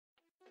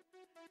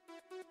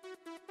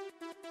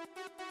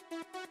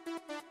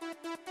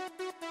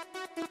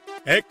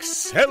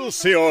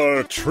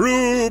Excelsior,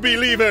 true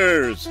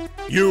believers!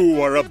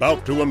 You are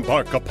about to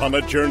embark upon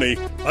a journey,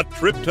 a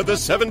trip to the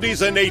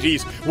 70s and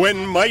 80s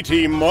when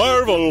mighty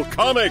Marvel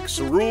Comics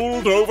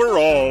ruled over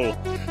all.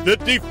 The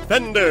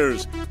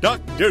Defenders,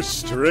 Doctor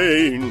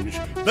Strange,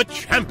 the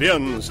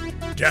Champions,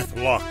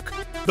 Deathlock,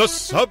 the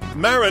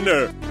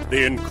Submariner,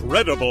 the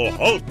Incredible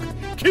Hulk,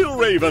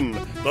 Killraven,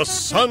 the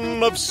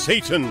Son of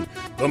Satan,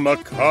 the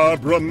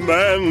Macabre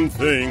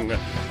Man-Thing,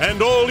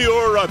 and all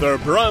your other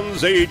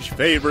Bronze Age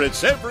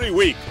favorites every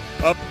week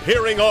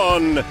appearing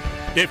on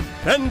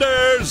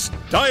Defenders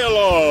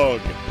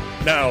Dialogue.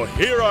 Now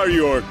here are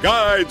your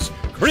guides,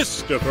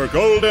 Christopher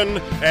Golden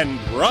and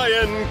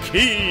Brian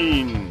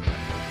Keene.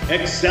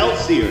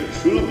 Excelsior,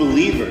 true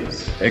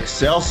believers.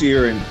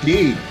 Excelsior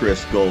indeed,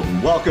 Chris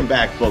Golden. Welcome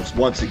back, folks,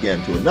 once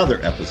again to another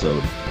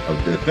episode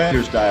of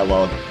Defenders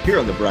Dialogue here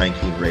on the Brian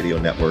Keene Radio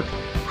Network.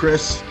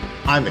 Chris,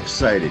 I'm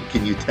excited.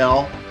 Can you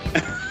tell?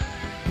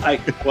 I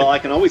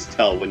can always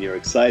tell when you're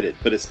excited,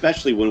 but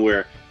especially when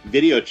we're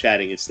video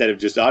chatting instead of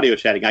just audio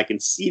chatting, I can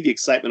see the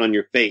excitement on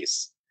your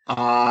face.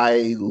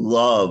 I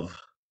love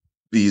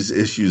these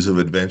issues of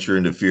Adventure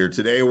into Fear.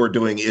 Today we're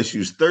doing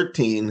issues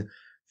 13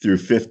 through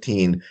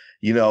 15.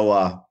 You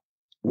know,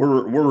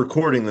 we're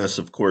recording this,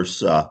 of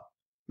course,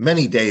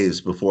 many days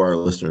before our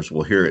listeners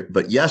will hear it.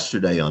 But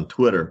yesterday on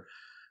Twitter,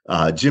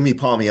 Jimmy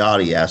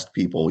Palmiotti asked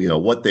people,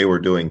 what they were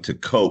doing to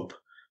cope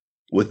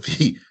with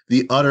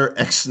the utter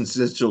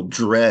existential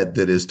dread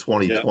that is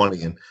 2020.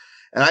 Yeah.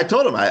 And I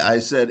told him, I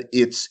said,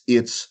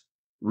 it's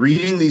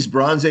reading these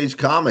Bronze Age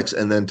comics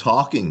and then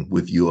talking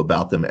with you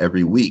about them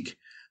every week.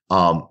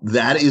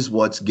 That is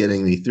what's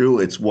getting me through.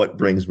 It's what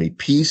brings me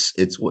peace.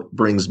 It's what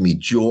brings me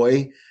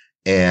joy.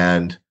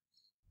 And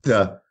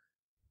the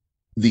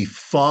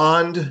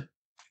fond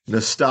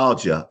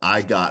nostalgia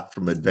I got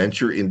from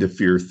Adventure into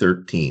Fear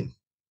 13.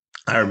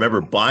 I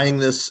remember buying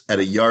this at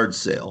a yard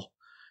sale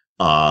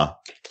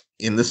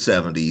in the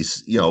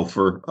 70s,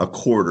 for a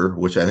quarter,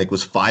 which I think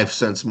was 5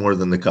 cents more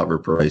than the cover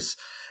price,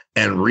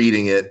 and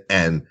reading it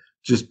and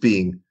just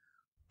being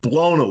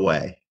blown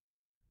away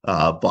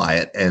by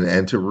it.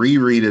 And to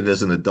reread it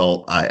as an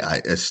adult,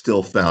 I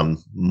still found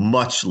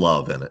much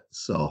love in it.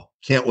 So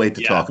can't wait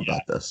to talk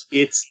about this.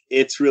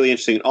 It's really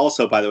interesting.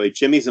 Also, by the way,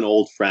 Jimmy's an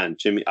old friend.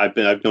 Jimmy, I've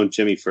known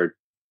Jimmy for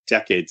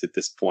decades at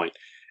this point.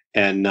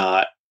 And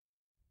I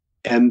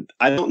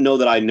don't know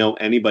that I know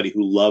anybody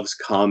who loves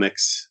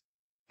comics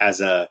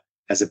as a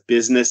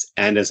business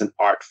and as an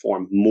art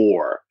form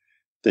more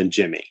than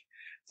Jimmy.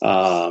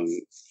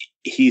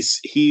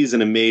 He's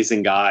an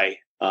amazing guy,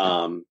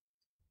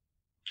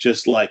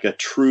 just like a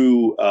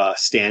true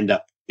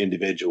stand-up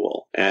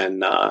individual.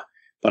 And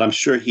but I'm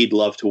sure he'd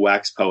love to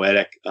wax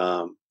poetic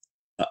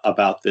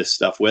about this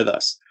stuff with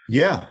us.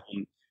 Yeah,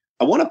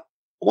 I want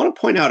to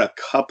point out a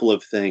couple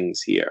of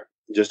things here,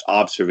 just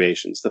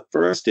observations. The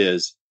first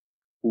is,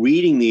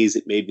 reading these,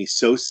 it made me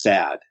so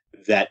sad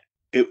that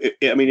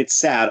it's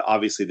sad,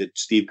 obviously, that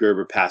Steve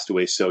Gerber passed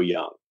away so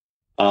young.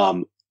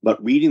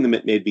 But reading them,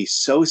 it made me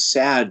so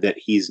sad that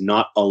he's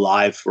not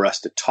alive for us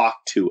to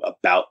talk to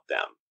about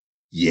them.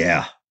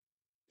 Yeah.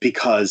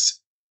 Because,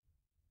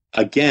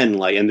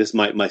 again, and this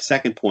my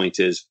second point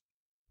is,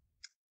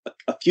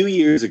 a few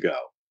years ago,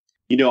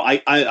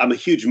 I'm a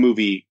huge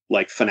movie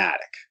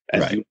fanatic,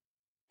 right.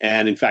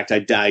 And in fact,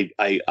 I've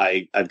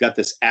got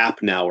this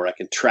app now where I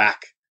can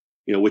track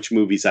which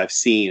movies I've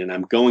seen, and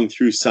I'm going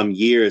through some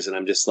years and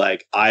I'm just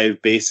like,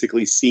 I've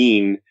basically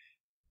seen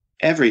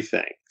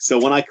everything.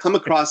 So when I come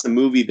across a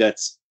movie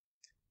that's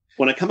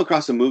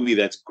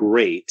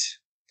great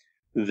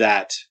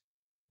that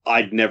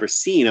I'd never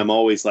seen, I'm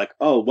always like,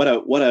 oh, what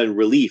a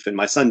relief. And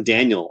my son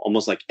Daniel,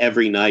 almost like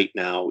every night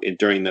now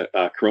during the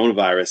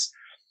coronavirus,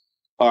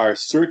 are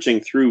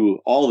searching through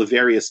all the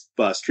various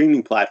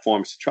streaming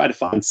platforms to try to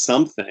find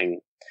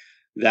something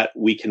that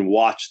we can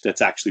watch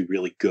that's actually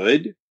really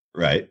good.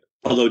 Right.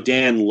 Although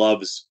Dan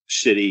loves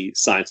shitty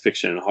science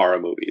fiction and horror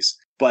movies.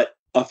 But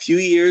a few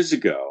years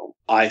ago,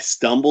 I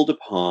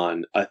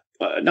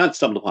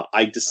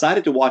I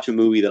decided to watch a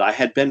movie that I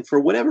had been, for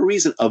whatever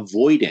reason,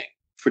 avoiding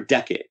for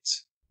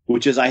decades,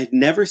 which is I had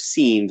never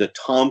seen the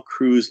Tom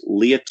Cruise,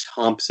 Leah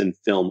Thompson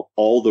film,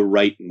 All the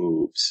Right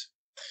Moves,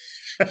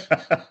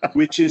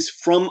 which is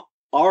from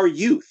our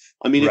youth.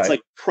 It's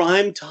like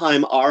prime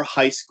time, our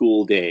high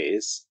school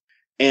days.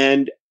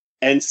 And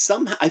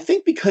somehow, I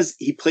think because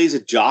he plays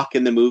a jock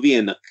in the movie,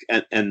 and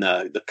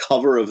the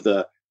cover of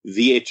the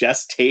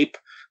VHS tape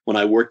when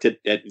I worked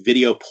at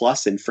Video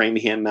Plus in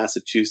Framingham,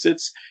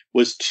 Massachusetts,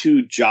 was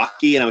too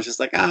jockey, and I was just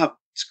like,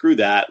 screw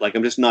that.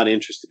 I'm just not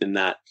interested in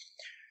that.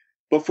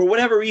 But for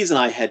whatever reason,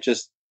 I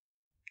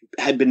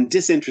had been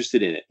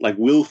disinterested in it,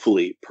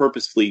 willfully,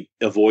 purposefully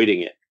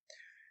avoiding it.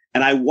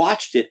 And I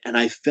watched it, and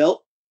I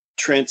felt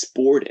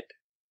transported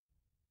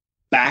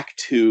back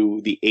to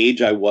the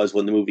age I was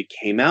when the movie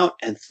came out,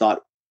 and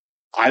thought,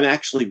 I'm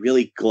actually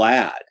really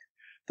glad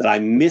that I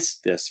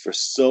missed this for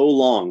so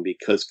long,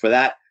 because for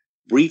that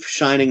brief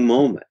shining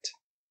moment,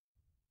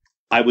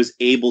 I was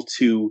able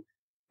to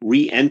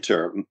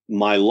re-enter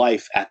my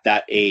life at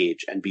that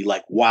age and be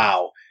like,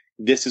 wow,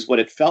 this is what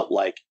it felt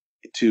like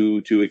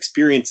to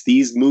experience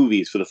these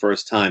movies for the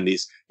first time,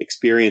 these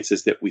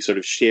experiences that we sort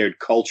of shared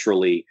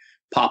culturally,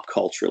 pop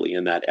culturally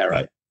in that era.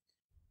 Right.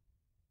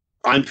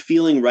 I'm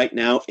feeling right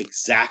now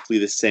exactly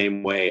the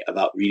same way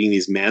about reading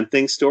these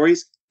Man-Thing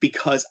stories,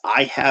 because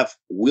I have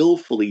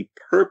willfully,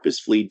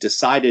 purposefully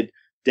decided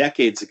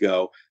decades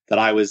ago that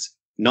I was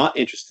not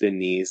interested in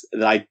these,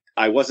 that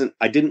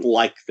I didn't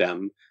like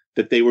them,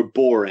 that they were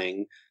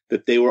boring,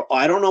 that they were,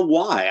 I don't know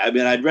why. I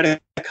mean, I'd read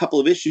a couple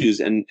of issues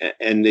and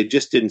they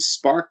just didn't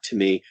spark to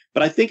me.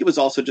 But I think it was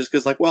also just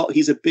because, like, well,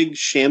 he's a big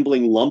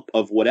shambling lump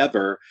of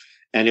whatever,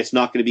 and it's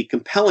not going to be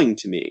compelling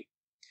to me.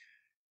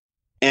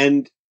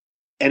 And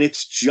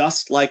it's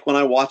just like when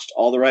I watched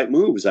All the Right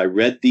Moves. I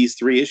read these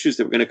 3 issues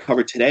that we're going to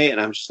cover today, and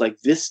I'm just like,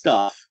 this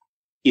stuff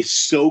is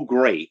so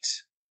great.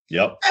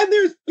 Yep. And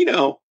there's,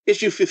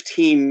 issue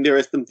 15, there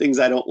are some things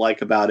I don't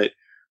like about it,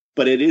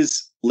 but it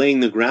is laying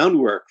the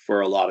groundwork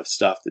for a lot of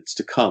stuff that's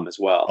to come as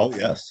well. Oh,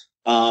 yes.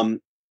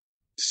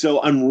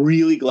 So I'm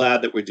really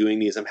glad that we're doing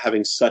these. I'm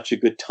having such a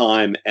good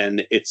time,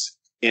 and it's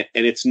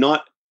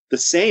not the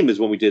same as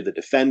when we did the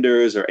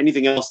Defenders or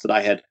anything else that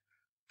I had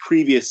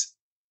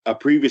a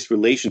previous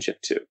relationship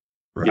to.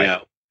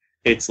 Right.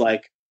 It's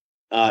like,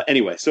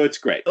 anyway, so it's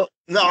great.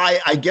 No,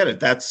 I get it.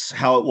 That's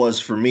how it was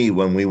for me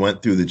when we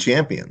went through the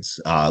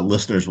Champions.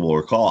 Listeners will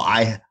recall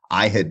I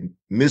had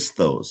missed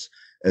those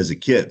as a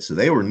kid, so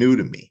they were new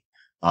to me.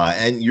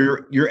 And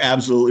you're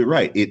absolutely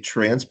right. It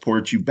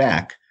transports you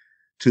back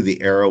to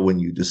the era when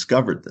you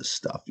discovered this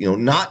stuff.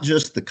 Not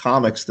just the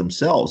comics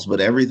themselves,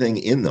 but everything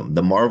in them,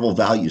 the Marvel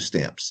value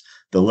stamps,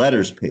 the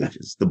letters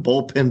pages, the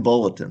bullpen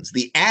bulletins,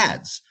 the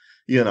ads,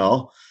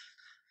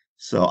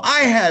 So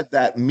I had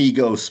that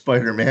Mego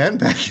Spider-Man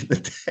back in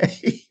the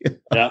day.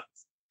 Yeah.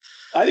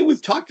 I think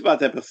we've talked about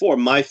that before.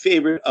 My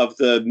favorite of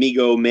the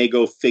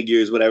Mego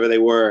figures, whatever they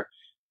were,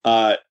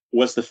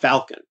 was the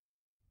Falcon.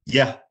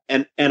 Yeah.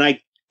 And I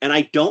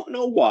don't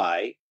know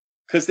why,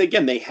 because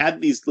again, they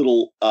had these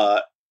little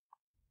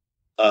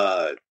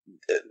the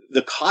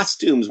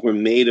costumes were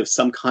made of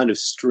some kind of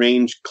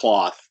strange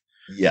cloth.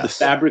 Yes. The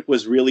fabric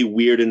was really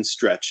weird and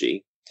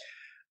stretchy.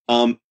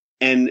 And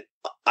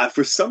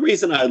for some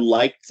reason, I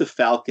liked the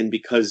Falcon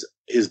because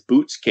his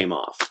boots came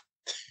off.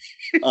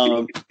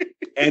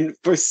 And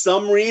for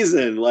some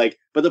reason,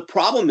 but the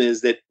problem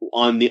is that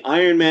on the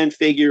Iron Man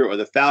figure or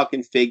the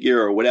Falcon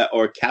figure or whatever,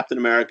 or Captain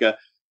America,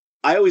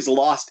 I always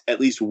lost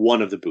at least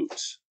one of the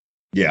boots.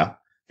 Yeah.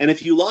 And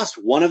if you lost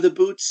one of the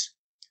boots,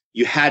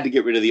 you had to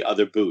get rid of the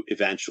other boot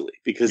eventually,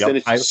 because then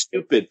it's just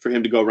stupid for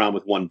him to go around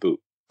with one boot.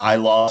 I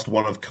lost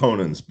one of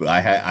Conan's, but I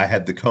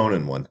had the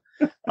Conan one,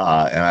 and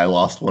I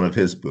lost one of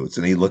his boots,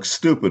 and he looked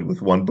stupid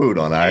with one boot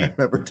on. I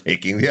remember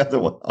taking the other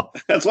one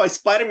off. That's why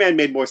Spider-Man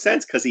made more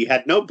sense, because he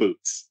had no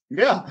boots.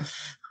 Yeah.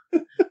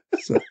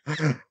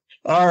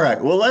 All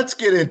right. Well, let's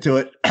get into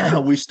it.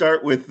 We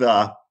start with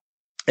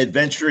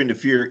Adventure into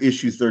Fear,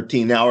 issue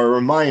 13. Now, a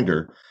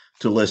reminder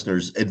to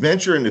listeners,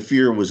 Adventure into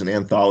Fear was an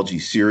anthology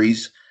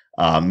series.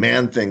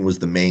 Man-Thing was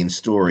the main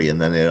story,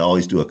 and then they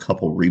always do a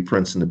couple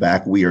reprints in the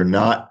back. We are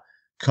not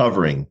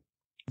covering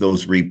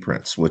those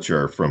reprints, which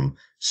are from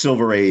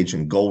Silver Age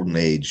and Golden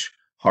Age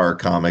horror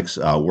comics.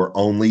 We're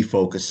only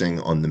focusing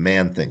on the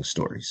Man-Thing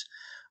stories.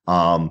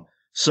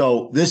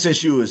 So this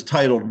issue is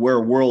titled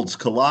Where Worlds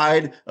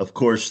Collide. Of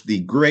course,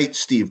 the great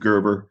Steve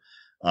Gerber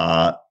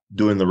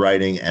doing the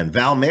writing, and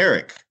Val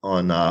Merrick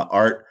on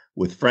art,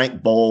 with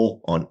Frank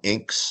Boll on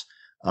inks.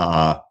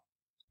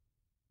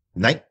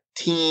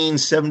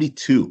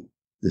 1972,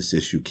 this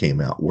issue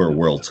came out, Where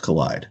Worlds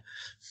Collide.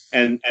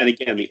 And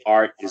again, the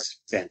art is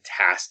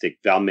fantastic.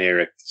 Val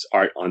Merrick's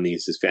art on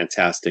these is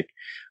fantastic.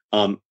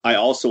 I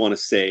also want to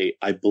say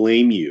I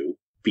blame you,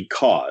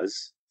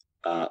 because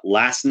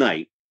last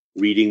night,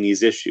 reading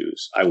these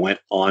issues, I went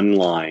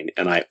online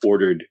and I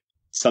ordered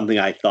something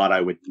I thought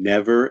I would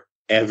never,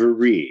 ever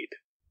read.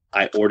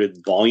 I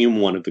ordered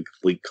volume 1 of the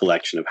complete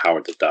collection of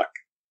Howard the Duck.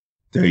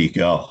 There you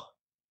go.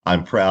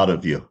 I'm proud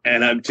of you.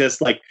 And I'm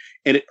just like,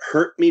 and it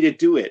hurt me to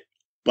do it,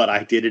 but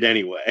I did it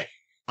anyway.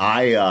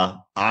 I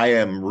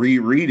am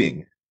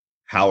rereading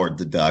Howard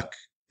the Duck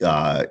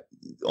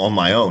on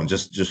my own,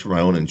 just for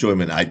my own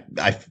enjoyment. I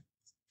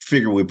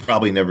figure we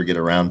probably never get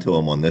around to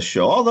them on this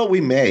show, although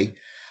we may.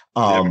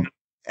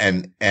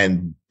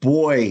 And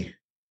boy,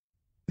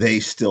 they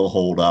still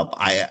hold up.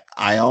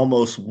 I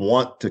almost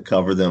want to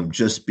cover them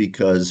just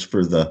because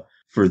for the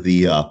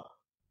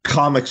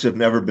comics have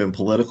never been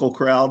political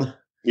crowd.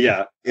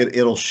 Yeah.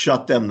 It'll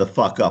shut them the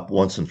fuck up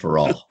once and for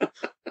all.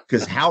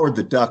 Because Howard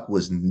the Duck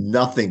was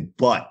nothing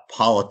but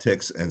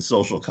politics and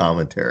social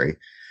commentary.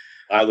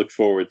 I look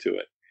forward to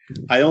it.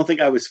 I don't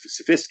think I was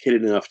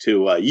sophisticated enough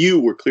to, you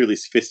were clearly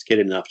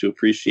sophisticated enough to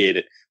appreciate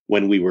it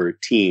when we were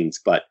teens,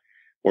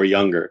 or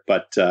younger,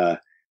 but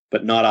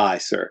not I,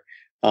 sir.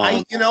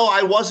 I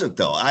wasn't,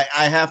 though.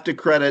 I have to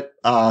credit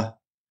a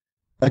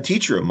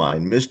teacher of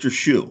mine, Mr.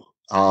 Shue.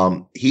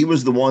 He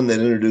was the one that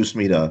introduced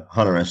me to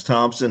Hunter S.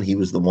 Thompson. He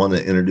was the one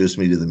that introduced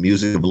me to the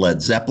music of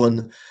Led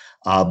Zeppelin.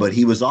 But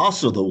he was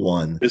also the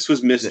one. This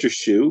was Mr.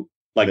 Shue,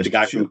 like Mr. the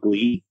guy Shue. from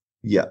Glee.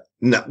 Yeah.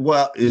 No,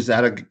 well, is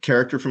that a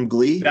character from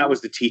Glee? That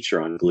was the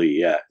teacher on Glee.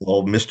 Yeah.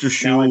 Well, Mr.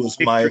 Shu Now I'm was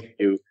my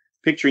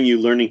picturing you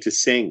learning to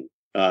sing.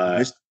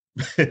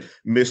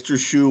 Mr.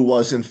 Shu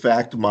was in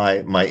fact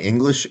my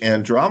English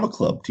and drama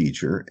club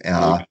teacher.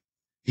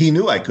 He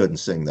knew I couldn't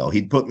sing though.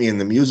 He'd put me in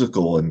the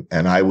musical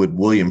and I would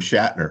William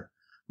Shatner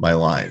my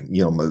line,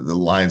 the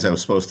lines I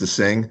was supposed to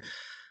sing.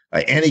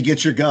 Annie,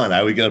 get your gun.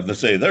 I would get up to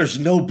say, there's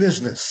no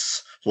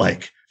business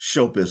like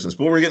show business,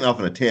 but we're getting off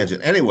on a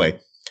tangent. Anyway,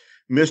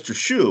 Mr.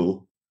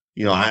 Shu,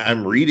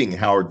 I'm reading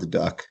Howard the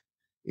Duck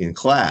in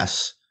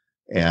class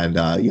and,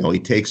 he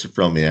takes it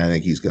from me. And I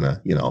think he's going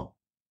to,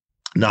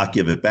 not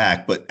give it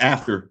back. But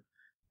after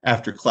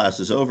class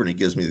is over and he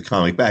gives me the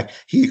comic back,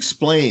 he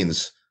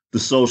explains the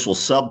social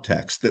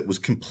subtext that was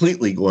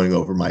completely going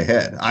over my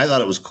head. I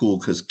thought it was cool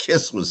because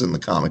Kiss was in the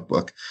comic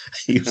book.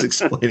 He was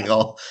explaining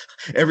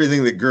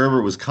everything that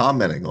Gerber was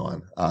commenting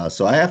on.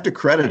 So I have to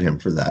credit him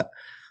for that.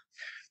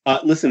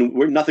 Listen,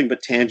 we're nothing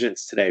but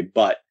tangents today.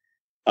 But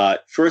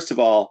first of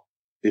all,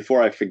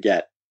 before I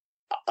forget,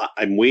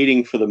 I'm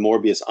waiting for the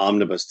Morbius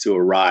omnibus to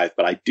arrive.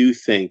 But I do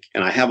think,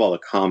 and I have all the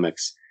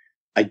comics,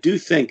 I do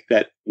think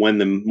that when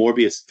the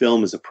Morbius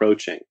film is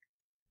approaching,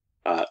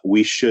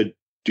 we should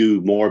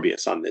do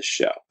Morbius on this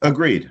show.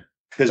 Agreed.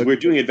 Because we're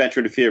doing Adventure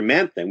into Fear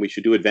Man-Thing. We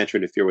should do Adventure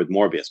into Fear with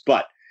Morbius.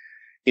 But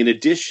in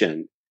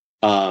addition,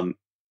 and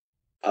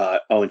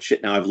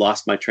shit, now I've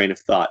lost my train of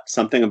thought.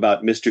 Something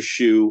about Mr.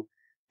 Shu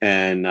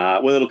and,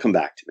 it'll come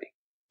back to me.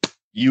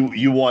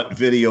 You want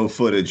video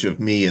footage of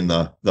me in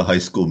the High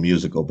School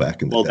Musical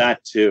back in the day. Well,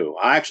 that too.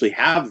 I actually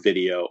have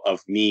video of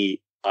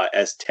me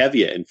as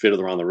Tevye in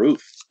Fiddler on the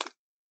Roof.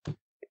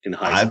 In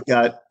high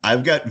school.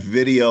 I've got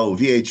video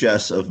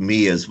VHS of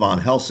me as Von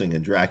Helsing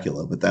in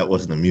Dracula, but that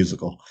wasn't a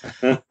musical.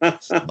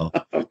 So,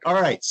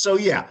 all right. So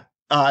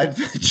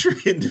Adventure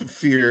into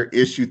Fear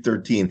issue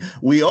 13.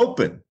 We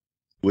open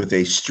with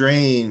a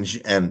strange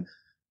and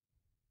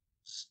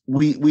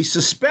we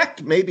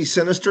suspect maybe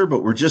sinister,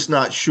 but we're just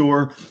not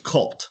sure,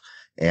 cult.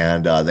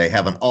 And they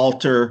have an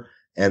altar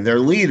and their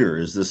leader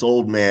is this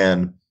old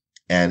man.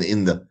 And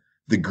in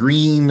the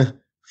green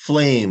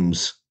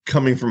flames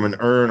coming from an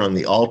urn on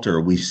the altar,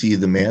 we see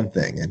the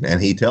Man-Thing,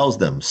 and he tells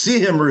them, see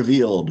him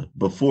revealed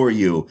before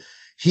you.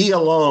 He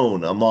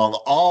alone among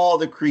all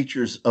the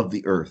creatures of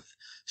the earth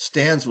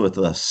stands with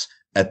us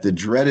at the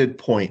dreaded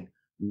point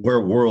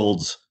where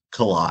worlds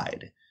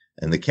collide.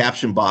 And the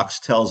caption box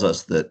tells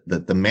us that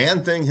the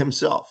Man-Thing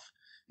himself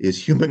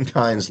is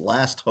humankind's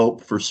last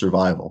hope for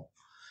survival.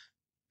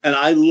 And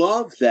I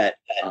love that,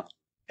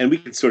 and we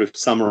can sort of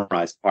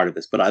summarize part of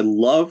this, but I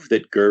love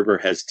that Gerber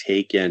has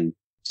taken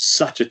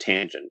such a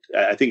tangent.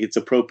 I think it's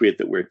appropriate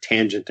that we're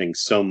tangenting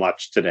so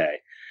much today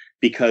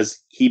because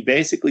he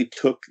basically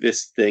took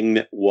this thing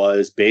that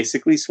was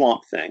basically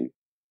Swamp Thing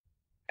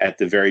at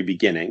the very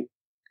beginning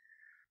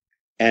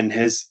and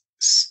has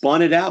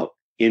spun it out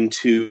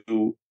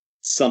into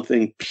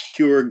something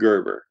pure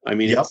Gerber. I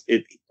mean,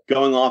 it's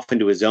going off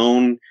into his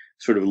own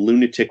sort of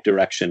lunatic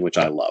direction, which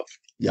I love.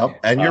 Yep.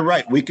 And you're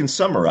right. We can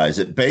summarize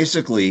it.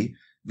 Basically,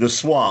 the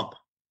swamp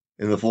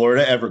in the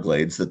Florida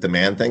Everglades that the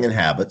Man-Thing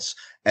inhabits,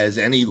 as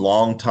any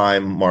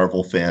longtime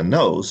Marvel fan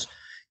knows,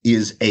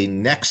 is a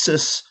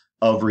nexus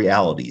of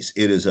realities.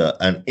 It is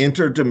an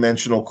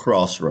interdimensional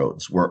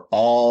crossroads where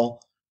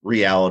all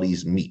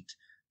realities meet.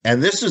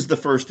 And this is the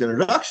first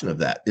introduction of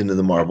that into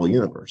the Marvel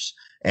universe.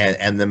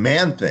 And the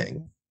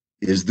Man-Thing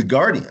is the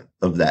guardian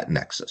of that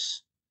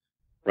nexus.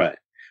 Right.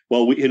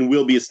 Well,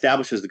 we'll be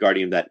established as the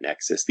guardian of that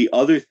nexus. The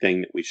other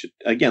thing that we should,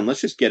 again, let's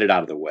just get it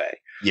out of the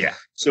way. Yeah.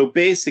 So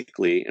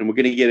basically, and we're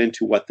going to get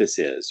into what this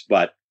is,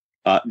 but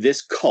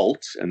this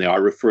cult, and they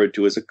are referred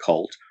to as a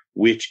cult,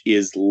 which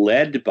is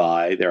led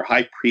by their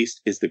high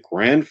priest is the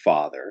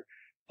grandfather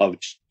of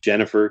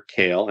Jennifer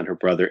Cale and her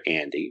brother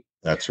Andy.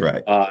 That's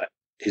right.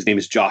 His name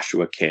is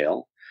Joshua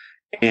Cale.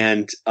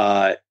 And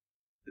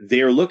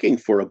they're looking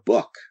for a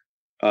book.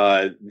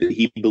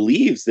 He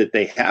believes that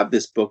they have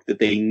this book that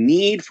they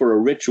need for a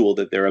ritual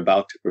that they're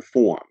about to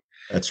perform.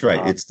 That's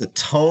right. It's the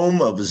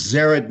Tome of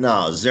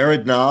Zeredna.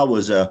 Zeredna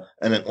was an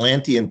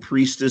Atlantean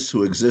priestess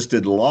who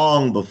existed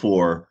long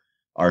before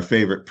our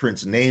favorite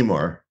Prince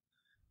Namor,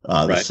 the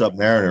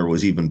Submariner,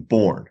 was even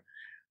born.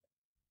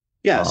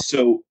 Yeah.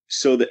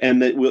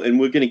 And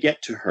we're going to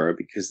get to her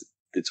because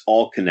it's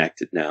all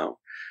connected now.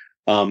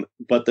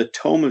 But the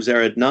Tome of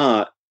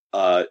Zeredna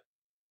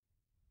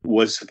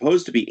was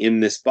supposed to be in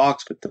this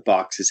box, but the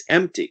box is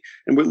empty.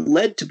 And we're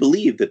led to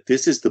believe that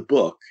this is the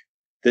book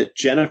that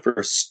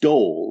Jennifer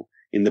stole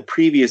in the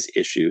previous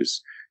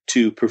issues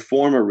to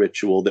perform a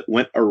ritual that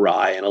went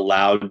awry and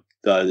allowed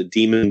the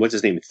demon, what's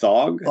his name,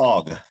 Thog?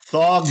 Thog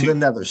the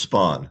Nether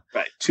Spawn.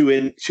 Right.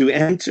 To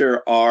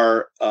enter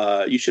our,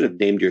 you should have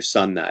named your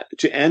son that.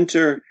 To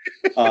enter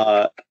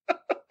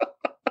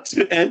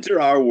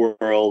our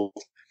world.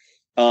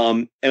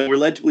 And we're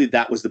led to believe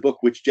that was the book,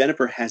 which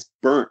Jennifer has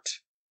burnt.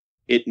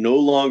 It no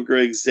longer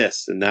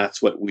exists, and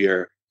that's what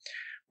we're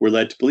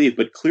led to believe.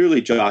 But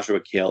clearly, Joshua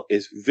Cale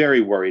is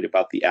very worried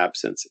about the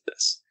absence of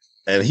this.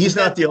 And he's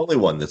not the only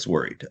one that's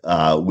worried.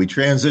 We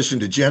transition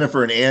to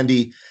Jennifer and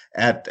Andy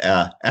at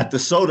the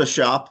soda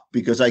shop,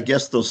 because I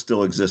guess those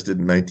still existed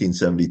in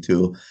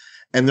 1972.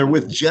 And they're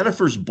with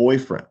Jennifer's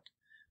boyfriend.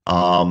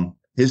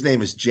 His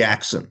name is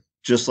Jackson,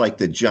 just like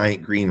the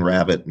giant green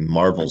rabbit in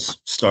Marvel's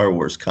Star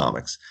Wars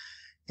comics.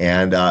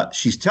 And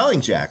she's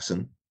telling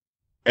Jackson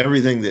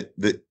everything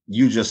that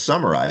you just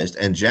summarized,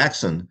 and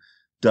Jackson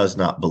does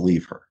not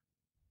believe her.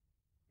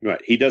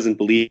 Right. He doesn't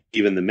believe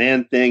in the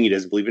man thing. He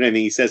doesn't believe in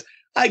anything. He says,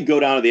 I go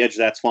down to the edge of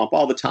that swamp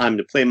all the time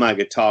to play my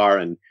guitar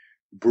and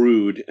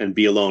brood and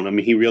be alone. I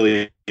mean, he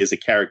really is a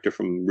character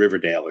from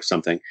Riverdale or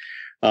something.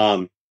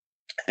 And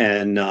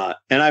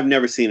I've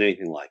never seen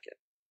anything like it.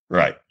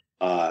 Right.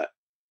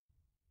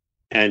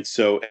 And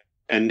so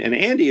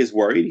Andy is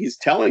worried. He's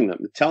telling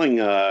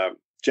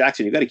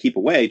Jackson, you got to keep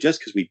away. Just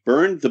because we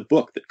burned the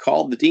book that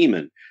called the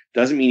demon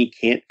doesn't mean he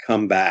can't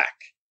come back.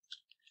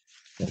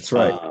 That's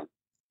right.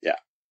 Yeah.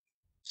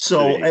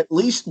 So at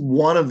least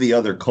one of the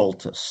other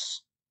cultists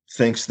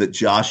thinks that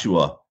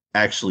Joshua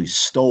actually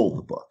stole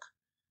the book,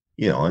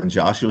 and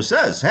Joshua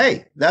says,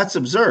 hey, that's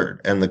absurd.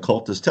 And the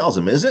cultist tells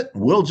him, is it?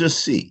 We'll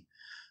just see.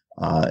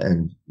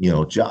 And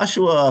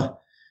Joshua,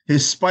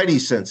 his spidey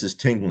sense is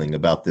tingling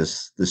about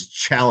this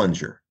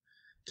challenger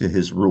to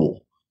his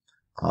rule.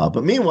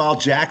 But meanwhile,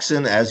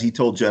 Jackson, as he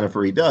told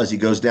Jennifer he does, he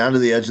goes down to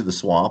the edge of the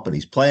swamp and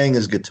he's playing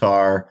his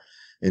guitar,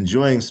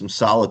 enjoying some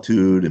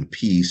solitude and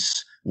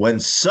peace, when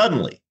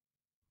suddenly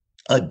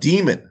a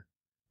demon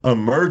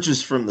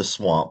emerges from the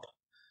swamp,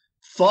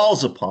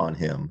 falls upon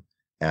him,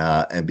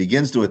 and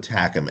begins to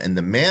attack him. And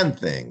the man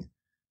thing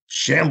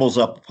shambles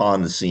up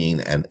upon the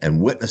scene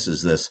and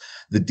witnesses this.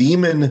 The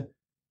demon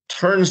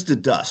turns to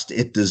dust.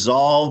 It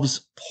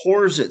dissolves,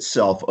 pours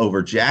itself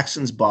over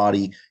Jackson's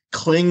body,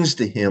 clings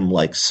to him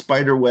like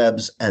spider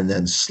webs, and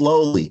then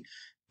slowly,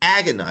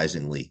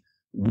 agonizingly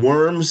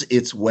worms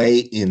its way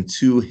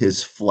into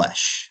his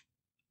flesh.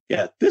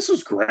 Yeah, this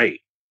was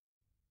great.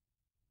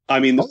 I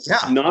mean,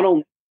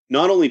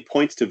 not only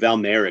points to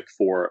Valmeric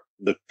for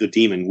the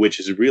demon, which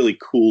is really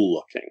cool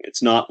looking.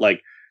 It's not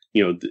like,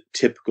 the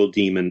typical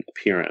demon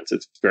appearance.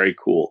 It's very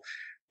cool.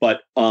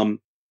 But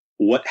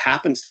what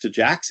happens to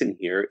Jackson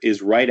here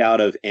is right out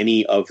of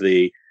any of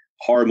the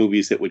horror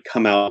movies that would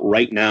come out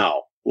right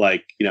now.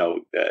 Like,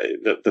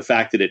 the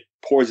fact that it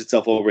pours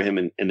itself over him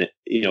and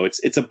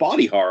it's a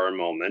body horror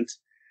moment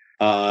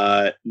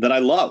that I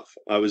love.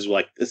 I was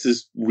like, this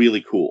is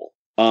really cool.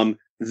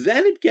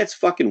 Then it gets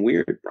fucking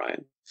weird,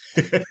 Brian.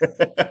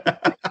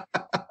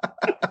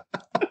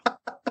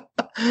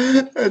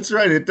 That's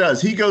right. It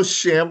does. He goes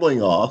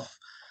shambling off.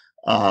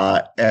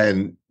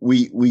 And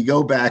we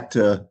go back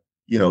to,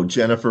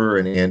 Jennifer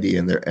and Andy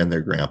and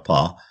their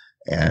grandpa.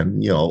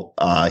 And,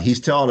 he's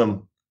telling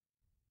them,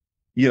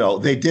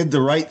 they did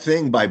the right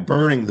thing by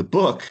burning the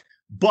book,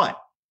 but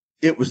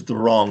it was the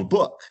wrong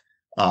book.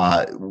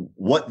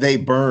 What they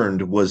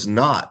burned was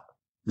not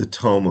the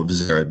Tome of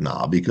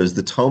Zerednah, because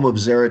the Tome of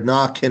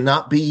Zerednah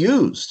cannot be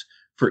used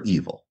for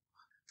evil.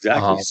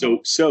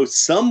 Exactly. So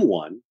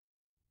someone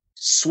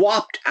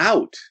swapped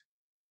out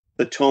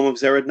the Tome of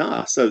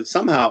Zerednah. So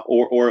somehow,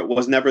 or it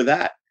was never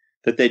that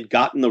they'd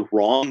gotten the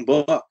wrong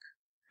book.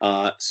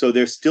 So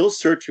they're still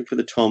searching for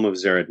the Tome of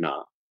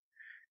Zerednah.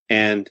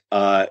 And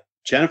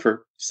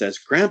Jennifer says,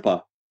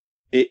 Grandpa,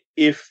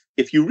 if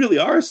you really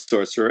are a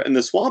sorcerer and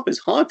the swamp is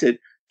haunted,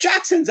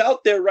 Jackson's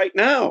out there right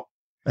now.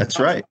 That's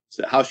right.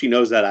 So how she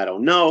knows that, I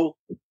don't know.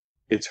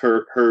 It's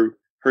her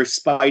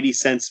spidey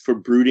sense for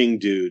brooding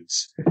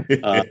dudes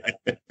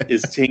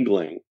is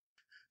tingling.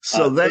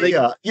 So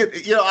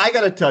I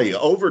got to tell you,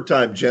 over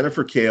time,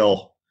 Jennifer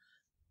Kale,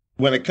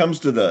 when it comes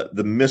to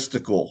the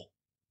mystical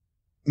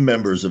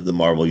members of the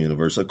Marvel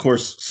Universe, of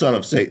course, Son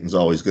of Satan's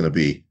always going to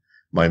be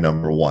my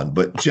number one.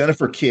 But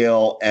Jennifer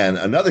Kale and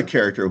another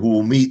character who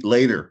we'll meet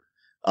later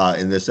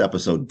in this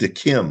episode,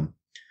 Dakimh,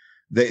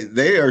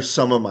 they are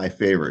some of my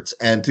favorites.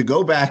 And to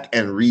go back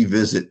and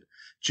revisit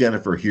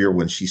Jennifer here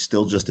when she's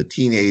still just a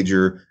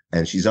teenager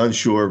and she's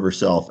unsure of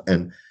herself,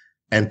 and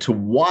to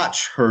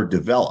watch her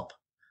develop,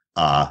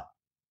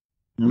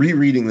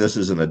 rereading this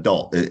as an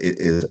adult,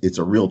 it's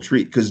a real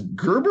treat, because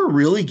Gerber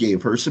really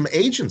gave her some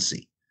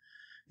agency,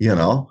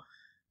 Oh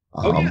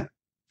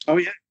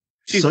yeah.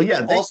 She's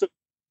also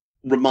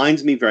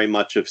reminds me very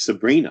much of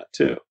Sabrina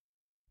too.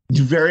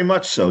 Very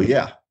much so.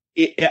 Yeah.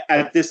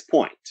 At this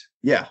point.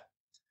 Yeah.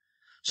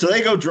 So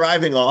they go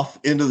driving off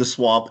into the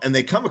swamp and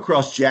they come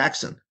across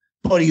Jackson,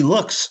 but he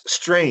looks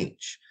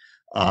strange.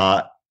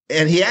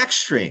 And he acts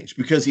strange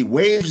because he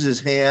waves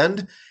his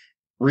hand,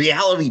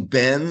 reality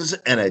bends,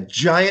 and a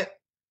giant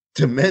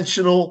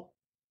dimensional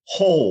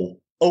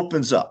hole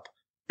opens up.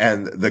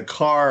 And the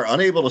car,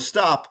 unable to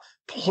stop,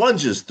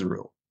 plunges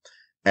through.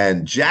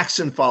 And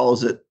Jackson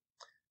follows it.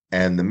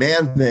 And the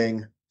man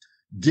thing,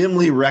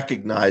 dimly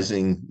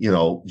recognizing,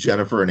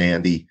 Jennifer and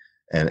Andy,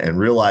 and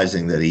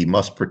realizing that he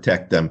must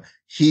protect them,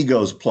 he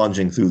goes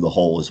plunging through the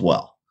hole as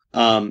well.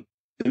 And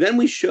then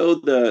we show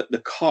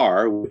the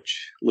car,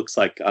 which looks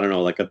like, I don't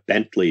know, like a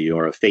Bentley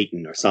or a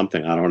Phaeton or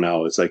something. I don't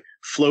know. It's like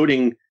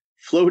floating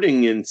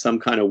floating in some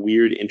kind of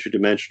weird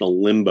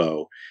interdimensional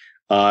limbo,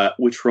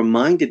 which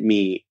reminded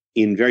me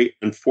in very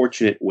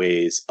unfortunate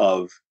ways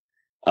of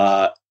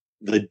the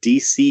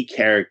DC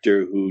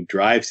character who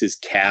drives his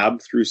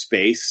cab through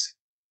space.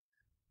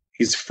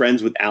 He's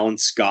friends with Alan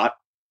Scott.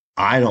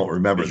 I don't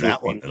remember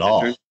that one at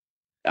all.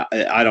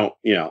 I don't,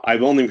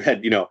 I've only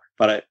read,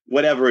 but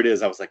whatever it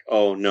is, I was like,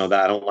 oh no,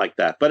 I don't like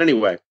that. But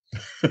anyway,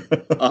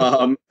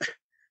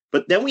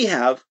 but then we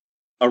have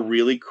a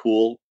really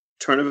cool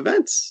turn of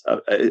events,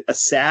 a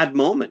sad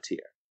moment here.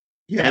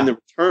 Yeah. And the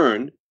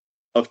return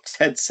of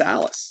Ted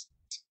Sallis.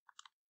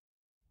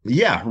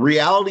 Yeah.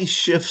 Reality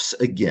shifts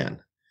again.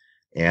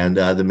 And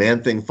the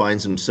Man-Thing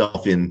finds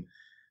himself in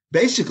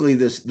basically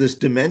this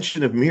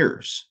dimension of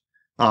mirrors.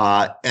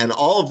 And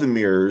all of the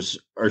mirrors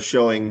are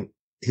showing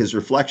his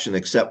reflection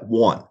except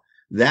one.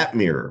 That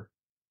mirror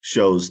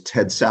shows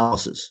Ted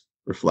Sallis's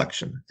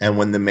reflection. And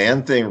when the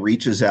Man-Thing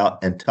reaches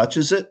out and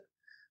touches it,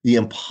 the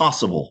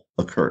impossible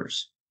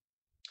occurs.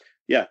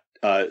 Yeah.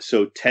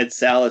 So Ted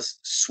Sallis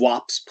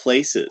swaps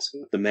places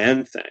with the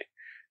Man-Thing.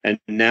 And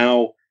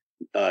now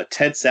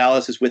Ted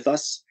Sallis is with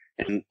us,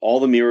 and all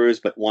the mirrors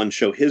but one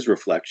show his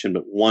reflection,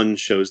 but one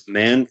shows the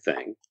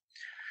Man-Thing.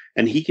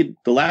 And the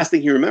last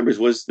thing he remembers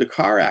was the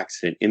car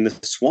accident in the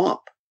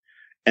swamp.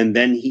 And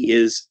then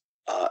he's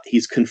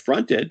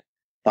confronted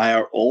by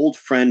our old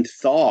friend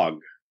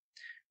Thog,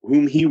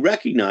 whom he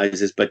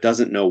recognizes but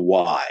doesn't know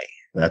why.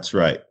 That's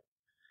right.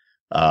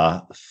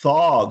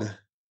 Thog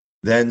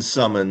then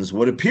summons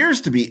what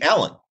appears to be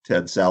Ellen,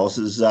 Ted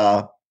Sallis's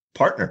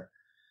partner.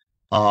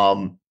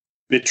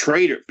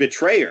 Betrayer,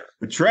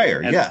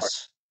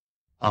 yes.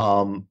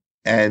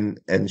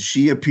 And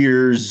she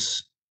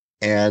appears,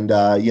 and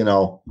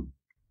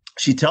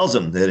she tells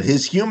him that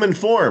his human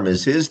form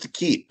is his to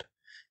keep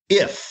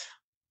if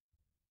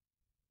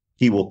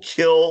he will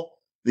kill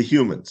the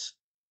humans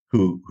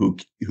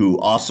who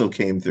also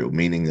came through,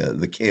 meaning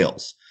the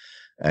Kales.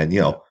 And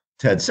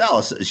Ted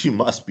Sallis says, "You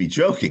must be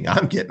joking.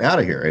 I'm getting out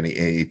of here," and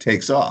he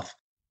takes off.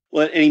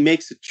 Well, and he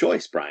makes a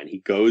choice, Brian. He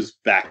goes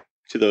back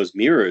to those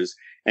mirrors,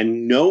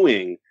 and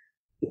knowing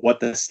what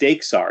the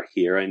stakes are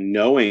here, and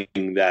knowing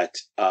that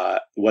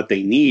what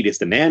they need is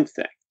the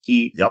Man-Thing,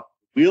 he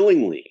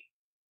willingly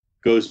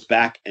goes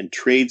back and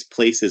trades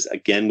places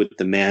again with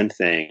the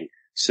Man-Thing,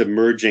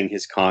 submerging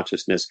his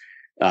consciousness.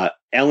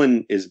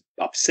 Ellen is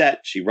upset.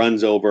 She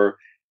runs over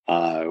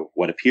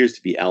what appears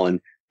to be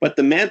Ellen, but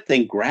the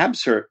Man-Thing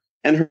grabs her,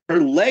 and her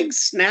leg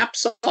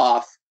snaps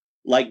off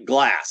like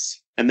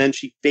glass, and then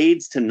she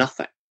fades to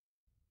nothing.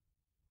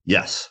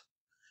 Yes.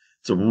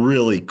 It's a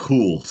really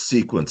cool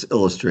sequence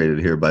illustrated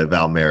here by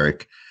Val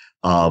Merrick.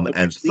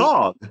 And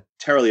Thog.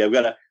 Terribly, I've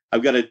got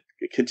to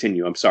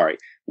continue. I'm sorry.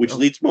 Which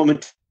leads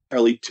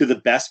momentarily to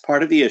the best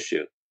part of the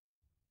issue,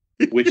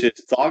 which is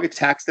Thog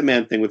attacks the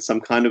Man-Thing with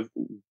some kind of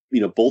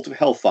bolt of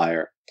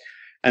hellfire,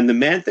 and the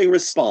Man-Thing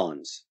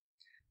responds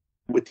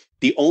with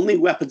the only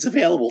weapons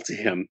available to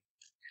him.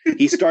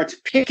 He starts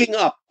picking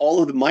up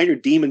all of the minor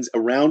demons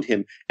around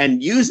him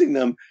and using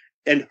them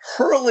and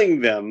hurling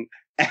them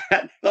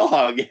at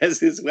Thog as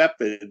his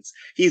weapons.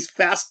 He's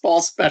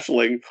fastball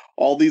specialing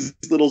all these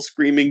little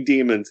screaming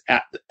demons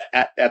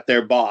at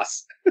their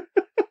boss.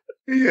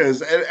 He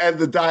is. And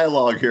the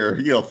dialogue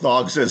here,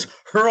 Thog says,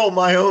 "Hurl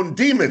my own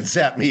demons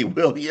at me,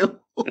 will you?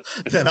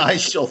 Then I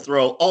shall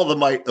throw all the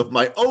might of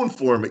my own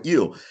form at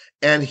you."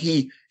 And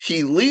he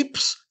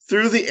leaps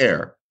through the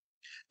air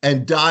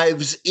and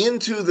dives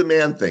into the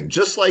Man-Thing,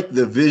 just like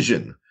the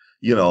Vision,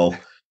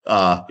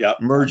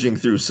 merging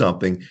through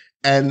something.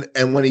 And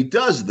when he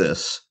does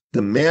this,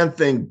 the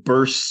Man-Thing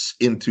bursts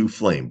into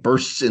flame,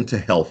 bursts into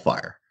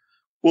hellfire.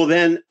 Well,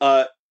 then,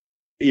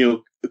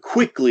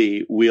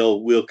 quickly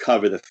we'll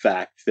cover the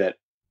fact that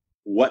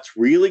what's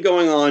really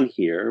going on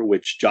here,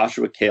 which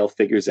Joshua Cale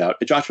figures out.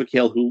 Joshua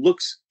Cale, who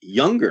looks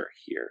younger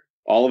here,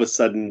 all of a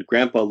sudden,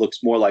 Grandpa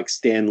looks more like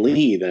Stan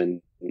Lee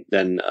than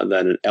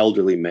an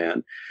elderly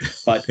man.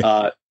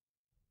 But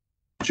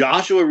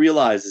Joshua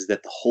realizes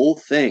that the whole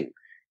thing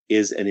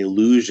is an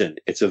illusion.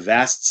 It's a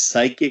vast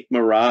psychic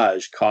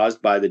mirage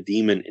caused by the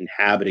demon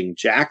inhabiting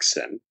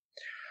Jackson.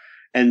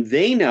 And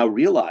they now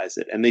realize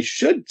it, and they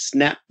should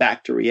snap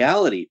back to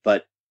reality.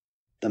 But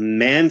the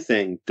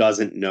Man-Thing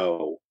doesn't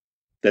know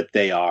that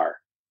they are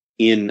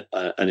in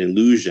an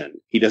illusion.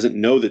 He doesn't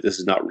know that this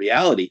is not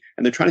reality.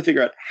 And they're trying to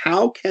figure out,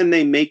 how can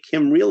they make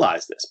him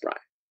realize this, Brian?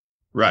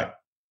 Right.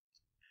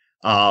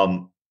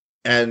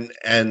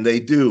 And they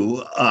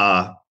do,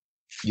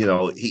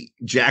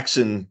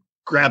 Jackson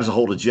grabs a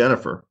hold of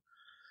Jennifer,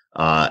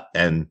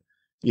 and,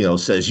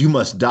 says, "You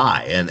must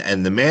die."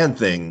 And the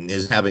Man-Thing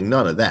is having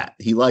none of that.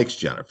 He likes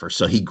Jennifer.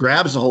 So he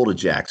grabs a hold of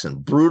Jackson,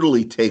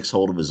 brutally takes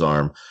hold of his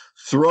arm,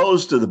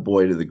 throws the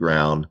boy to the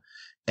ground.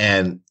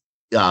 And,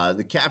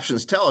 the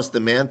captions tell us the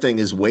Man-Thing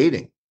is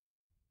waiting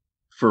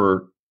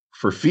for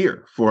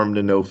fear, for him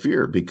to know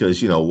fear,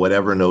 because,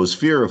 whatever knows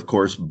fear, of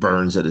course,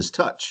 burns at his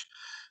touch.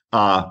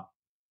 But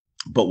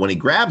when he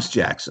grabs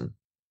Jackson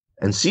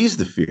and sees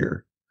the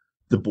fear,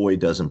 the boy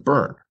doesn't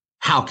burn.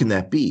 How can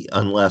that be?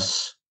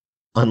 Unless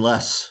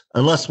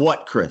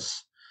what,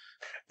 Chris?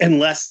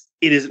 unless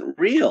it isn't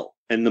real.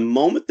 And the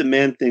moment the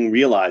Man-Thing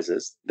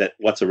realizes that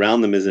what's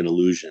around them is an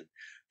illusion,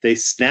 they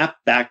snap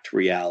back to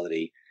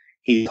reality.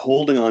 He's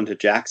holding on to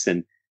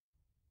Jackson,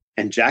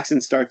 and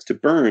Jackson starts to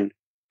burn,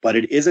 but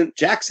it isn't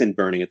Jackson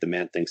burning at the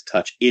Man-Thing's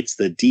touch. It's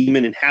the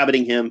demon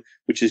inhabiting him,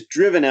 which is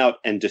driven out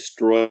and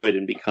destroyed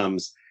and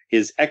becomes,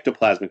 his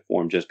ectoplasmic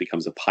form just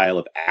becomes a pile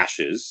of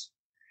ashes.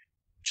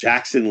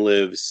 Jackson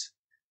lives,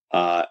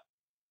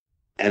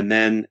 and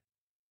then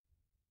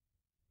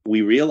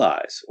we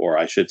realize, or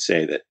I should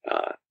say that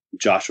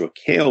Joshua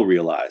Cale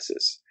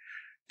realizes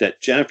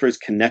that Jennifer's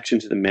connection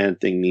to the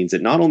Man-Thing means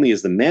that not only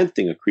is the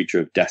Man-Thing a creature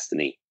of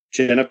destiny,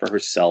 Jennifer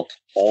herself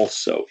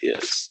also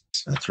is.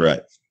 That's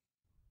right.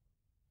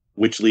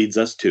 Which leads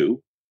us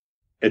to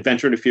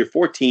Adventure into Fear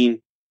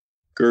 14,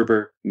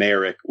 Gerber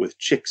Mayerick with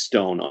Chick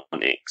Stone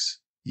on inks.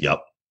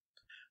 Yep.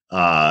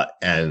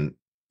 And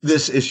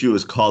this issue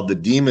is called The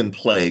Demon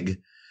Plague.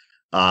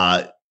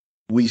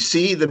 We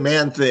see the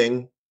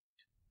Man-Thing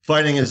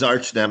fighting his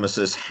arch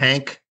nemesis,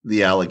 Hank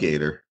the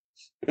Alligator.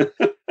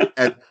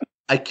 And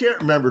I can't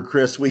remember,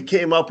 Chris, we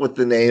came up with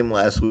the name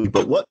last week,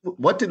 but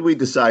what did we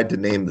decide to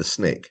name the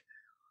snake?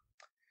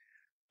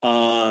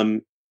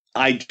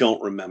 I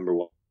don't remember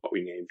what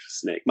we named the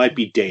snake. Might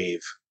be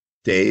Dave.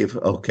 Dave?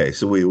 Okay,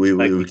 so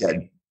we got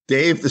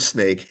Dave the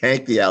Snake,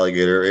 Hank the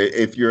Alligator.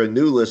 If you're a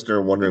new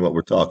listener wondering what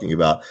we're talking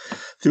about,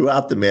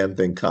 throughout the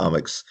Man-Thing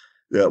comics,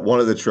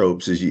 one of the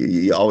tropes is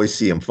you always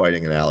see him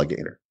fighting an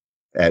alligator.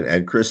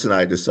 And Chris and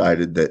I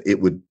decided that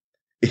it would,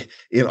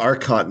 in our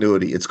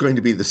continuity, it's going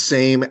to be the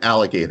same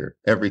alligator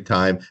every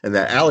time. And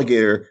that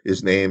alligator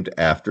is named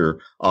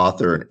after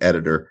author and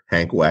editor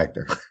Hank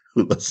Wagner,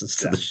 who listens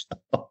to the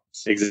show.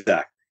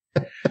 Exactly.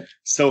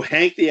 So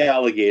Hank the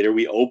Alligator,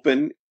 we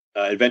open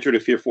Adventure to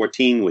Fear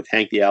 14 with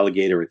Hank the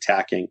Alligator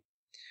attacking.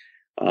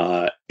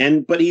 But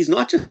he's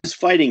not just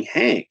fighting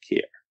Hank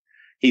here.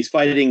 He's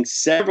fighting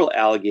several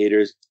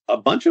alligators, a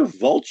bunch of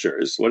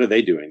vultures. What are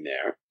they doing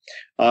there?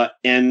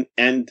 And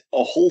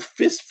a whole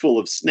fistful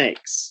of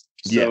snakes.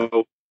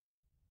 So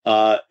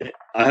I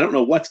don't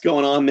know what's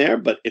going on there,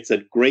 but it's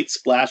a great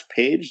splash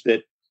page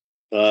that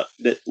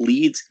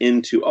leads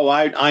into,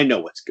 I know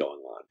what's going on.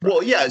 Brian.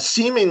 Well, yeah,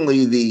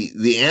 seemingly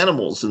the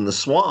animals in the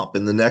swamp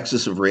in the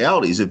nexus of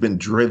realities have been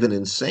driven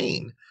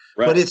insane.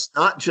 Right. But it's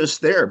not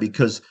just there,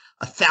 because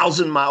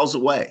 1,000 miles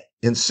away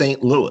in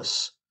St.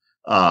 Louis,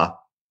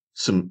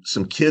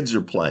 some kids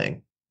are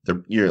playing.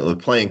 They're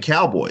playing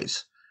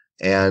cowboys,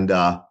 and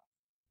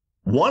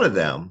one of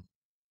them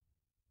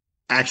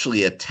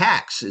actually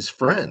attacks his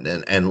friend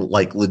and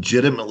like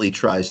legitimately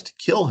tries to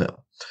kill him.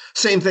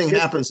 Same thing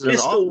happens in an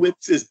office.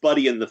 Whips his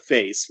buddy in the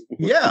face.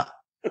 Yeah.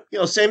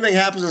 Same thing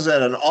happens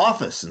at an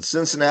office in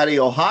Cincinnati,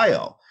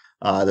 Ohio.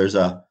 There's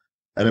an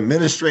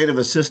administrative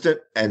assistant,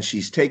 and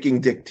she's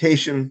taking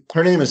dictation.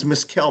 Her name is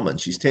Miss Kelman.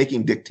 She's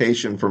taking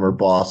dictation from her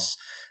boss.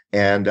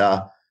 And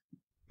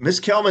Miss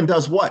Kelman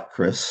does what,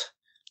 Chris?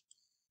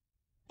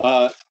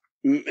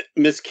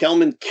 Miss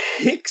Kelman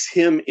kicks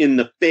him in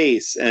the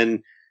face,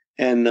 and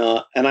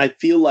I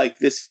feel like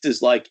this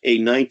is like a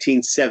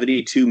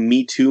 1972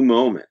 Me Too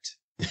moment.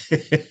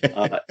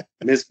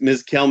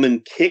 Ms.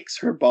 Kelman kicks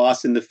her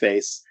boss in the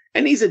face,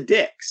 and he's a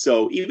dick.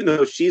 So even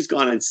though she's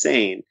gone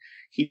insane,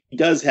 he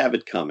does have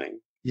it coming.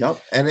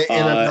 Yep. And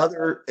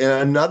in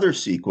another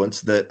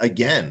sequence that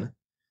again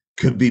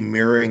could be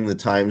mirroring the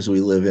times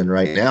we live in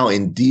right now,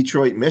 in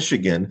Detroit,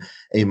 Michigan,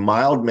 a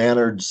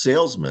mild-mannered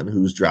salesman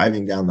who's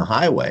driving down the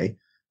highway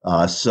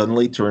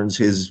suddenly turns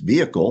his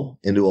vehicle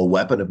into a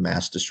weapon of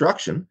mass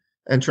destruction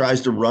and tries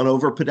to run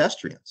over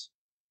pedestrians.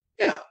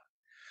 Yeah.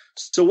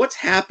 So what's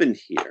happened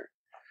here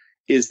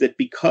is that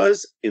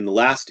because in the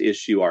last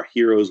issue our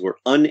heroes were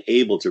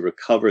unable to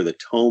recover the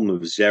tome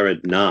of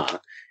Zered Na,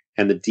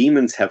 and the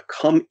demons have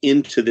come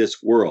into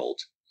this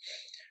world,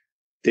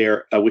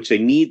 which they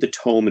need the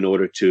tome in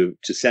order to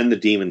send the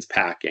demons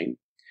packing,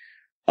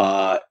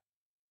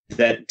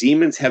 that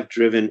demons have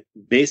driven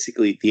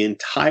basically the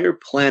entire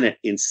planet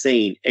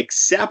insane,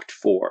 except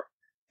for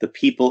the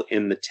people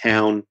in the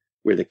town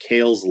where the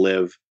Kales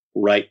live,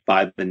 right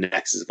by the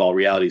nexus of all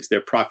realities. Their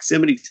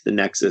proximity to the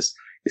nexus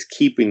is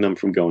keeping them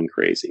from going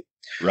crazy.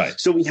 Right.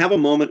 So we have a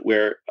moment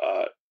where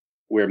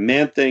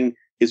Man-Thing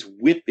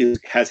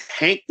has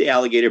Hank the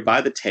Alligator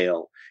by the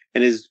tail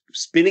and is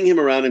spinning him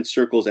around in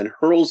circles and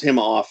hurls him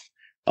off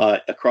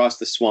across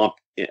the swamp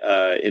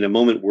in a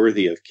moment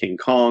worthy of King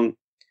Kong.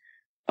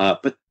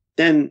 But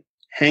then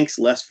Hank's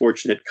less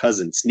fortunate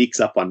cousin sneaks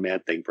up on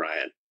Man-Thing,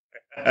 Brian.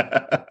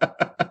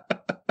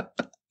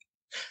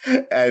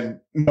 And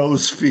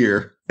knows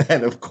fear,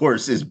 and of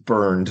course is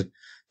burned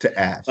to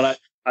ash. But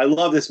I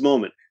love this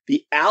moment.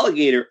 The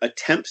alligator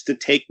attempts to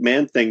take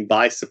Man-Thing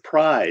by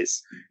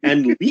surprise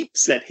and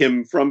leaps at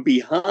him from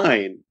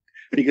behind,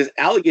 because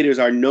alligators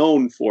are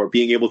known for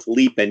being able to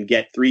leap and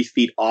get 3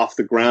 feet off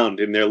the ground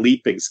in their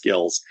leaping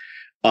skills.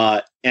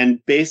 And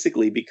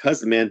basically,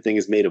 because the Man-Thing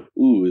is made of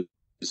ooze,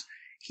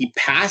 he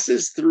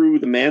passes through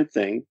the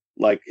Man-Thing,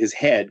 like his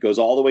head goes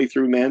all the way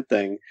through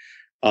Man-Thing,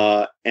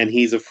 and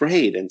he's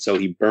afraid, and so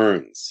he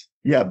burns.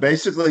 Yeah,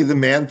 basically the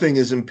man thing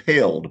is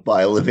impaled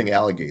by a living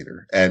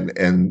alligator,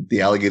 and the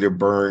alligator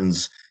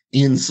burns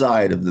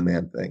inside of the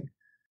man thing.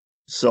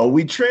 So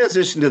we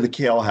transition to the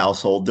Kale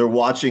household. They're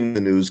watching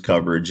the news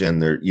coverage,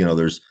 and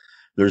there's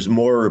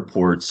more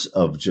reports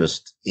of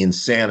just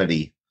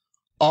insanity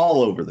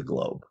all over the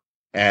globe.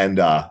 And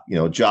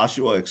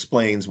Joshua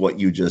explains what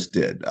you just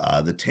did.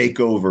 The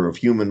takeover of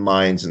human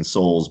minds and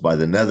souls by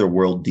the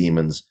netherworld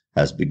demons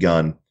has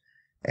begun,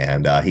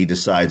 and he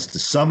decides to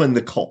summon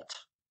the cult.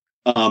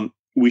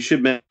 We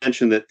should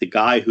mention that the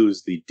guy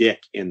who's the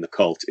dick in the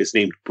cult is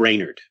named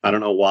Brainerd. I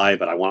don't know why,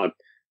 but I want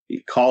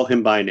to call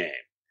him by name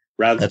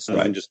rather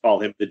than just call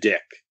him the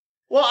dick.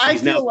 Well,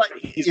 he's now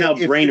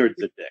Brainerd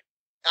the dick.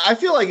 I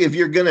feel like if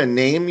you're going to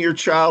name your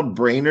child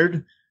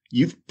Brainerd,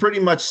 you've pretty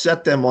much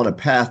set them on a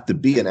path to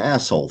be an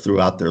asshole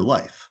throughout their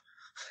life.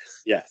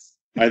 Yes,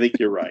 I think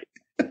you're right.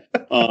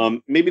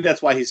 Maybe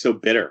that's why he's so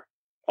bitter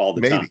all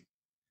the time.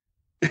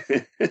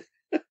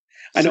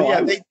 I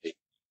know. So,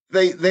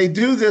 they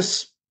do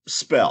this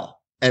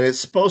spell, and it's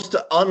supposed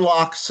to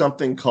unlock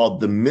something called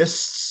the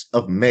Mists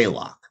of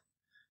Malok.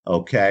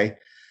 Okay.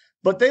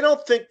 But they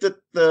don't think that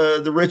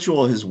the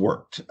ritual has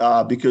worked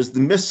because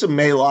the Mists of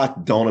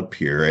Malok don't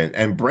appear.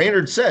 And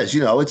Brainerd says,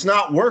 it's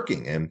not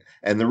working. And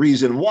the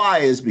reason why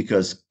is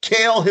because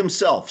Kale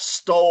himself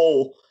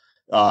stole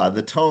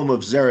the tome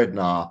of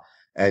Zerednah.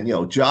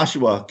 And,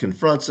 Joshua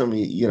confronts him,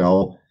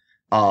 and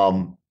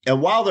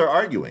while they're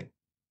arguing,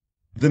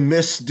 the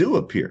mists do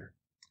appear.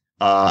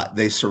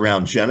 They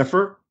surround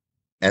Jennifer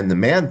and the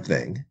man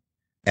thing,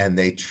 and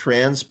they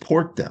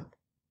transport them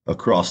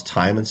across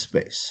time and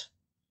space.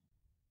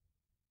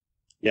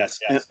 Yes.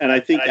 And I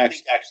think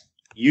actually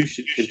you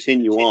should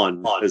continue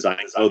on because I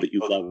know that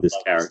you love this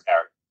character.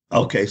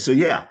 Okay, so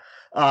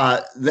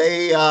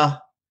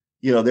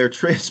they're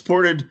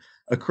transported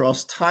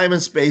across time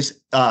and space.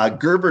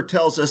 Gerber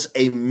tells us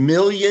 1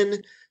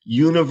 million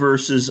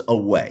universes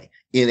away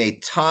in a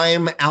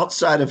time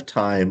outside of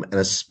time and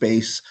a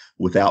space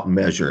without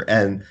measure.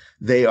 And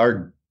they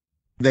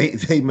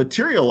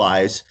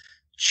materialize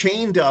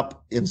chained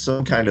up in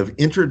some kind of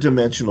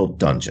interdimensional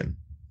dungeon.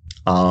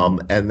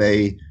 And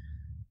they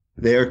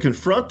are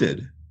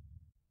confronted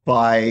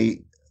by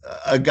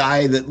a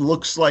guy that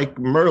looks like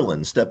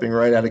Merlin stepping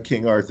right out of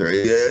King Arthur,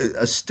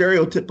 a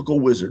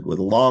stereotypical wizard with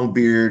a long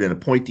beard and a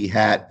pointy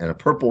hat and a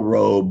purple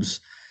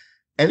robes.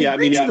 And it could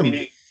be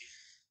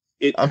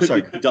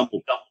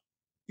Dumbledore.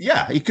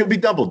 Yeah, he could be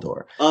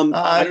Dumbledore.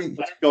 I don't know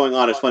what's going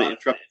on. I just want to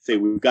interrupt and say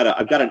I've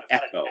got an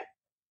echo.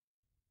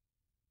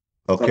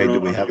 Okay, do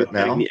we have it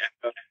now?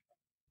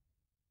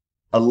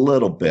 A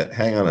little bit.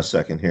 Hang on a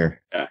second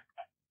here. Okay.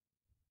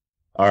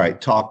 All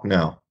right, talk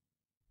now.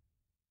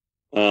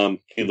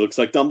 He looks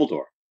like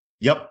Dumbledore.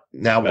 Yep,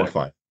 now we're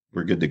fine.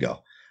 We're good to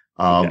go.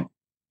 Okay.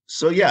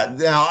 So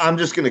now I'm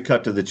just going to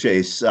cut to the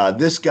chase.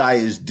 This guy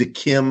is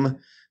Dakimh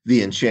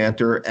the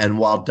Enchanter, and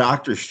while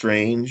Doctor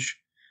Strange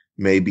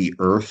may be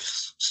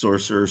Earth's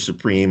Sorcerer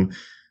Supreme,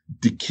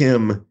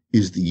 Dakimh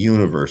is the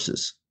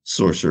universe's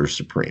Sorcerer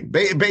Supreme.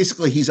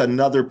 Basically, he's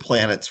another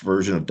planet's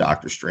version of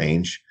Doctor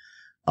Strange.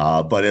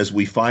 But as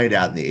we find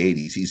out in the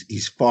 80s,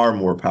 he's far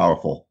more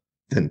powerful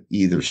than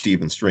either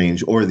Stephen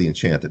Strange or the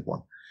Enchanted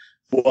One.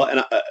 Well,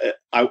 and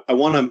I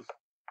want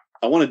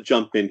to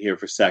jump in here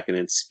for a second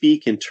and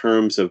speak in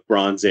terms of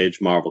Bronze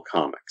Age Marvel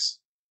Comics.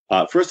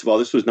 First of all,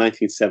 this was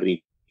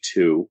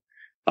 1972.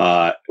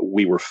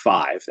 We were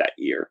 5 that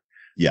year.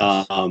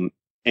 Yes. So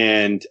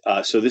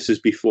this is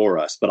before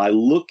us. But I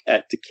look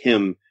at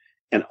Dakimh,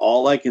 and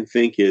all I can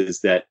think is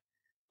that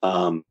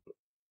in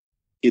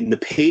the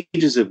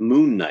pages of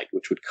Moon Knight,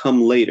 which would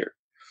come later,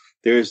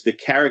 there's the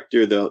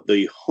character,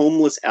 the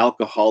homeless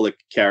alcoholic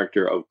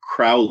character of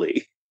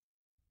Crowley.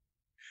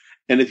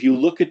 And if you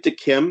look at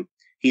Dakimh,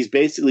 he's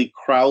basically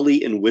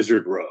Crowley in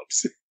wizard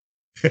robes.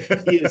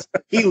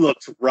 He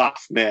looks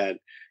rough, man.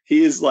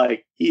 He's got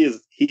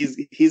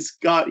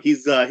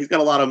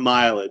a lot of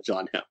mileage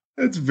on him.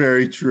 That's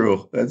very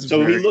true.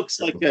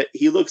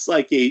 He looks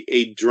like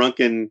a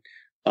drunken,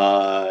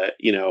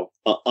 unwashed,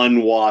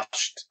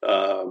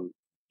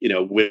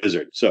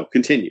 wizard. So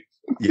continue.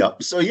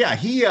 Yep. So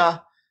he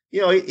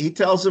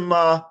tells him,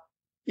 I'm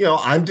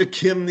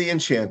Dakimh the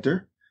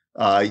Enchanter.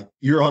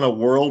 You're on a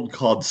world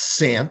called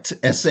Sant,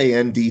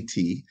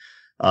 S-A-N-D-T.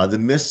 The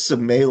Mists of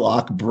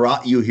Malok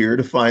brought you here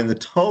to find the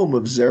tome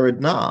of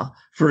Zerednah.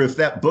 For if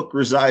that book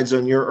resides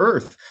on your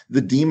earth,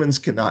 the demons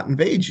cannot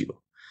invade you.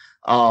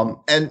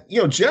 And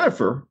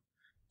Jennifer,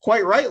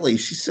 quite rightly,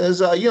 she says,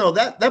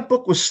 that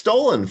book was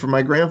stolen from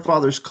my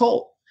grandfather's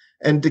cult.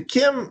 And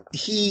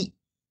Dakimh,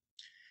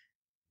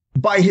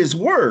 by his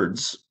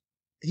words,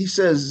 he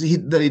says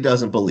that he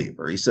doesn't believe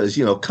her. He says,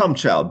 come,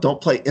 child, don't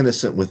play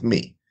innocent with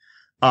me.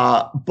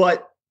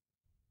 But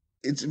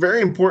it's very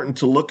important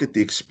to look at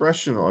the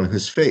expression on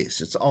his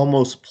face. It's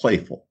almost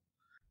playful.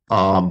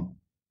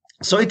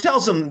 So he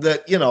tells him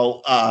that,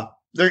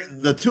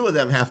 the two of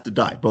them have to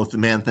die, both the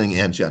Man-Thing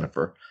and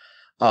Jennifer,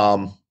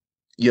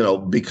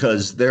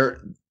 because they're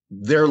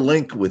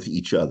linked with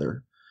each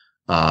other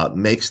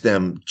makes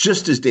them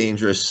just as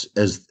dangerous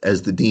as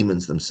the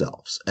demons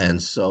themselves.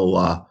 And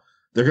so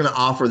they're going to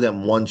offer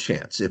them one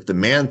chance. If the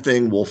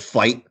Man-Thing will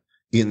fight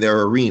in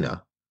their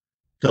arena,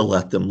 he'll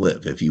let them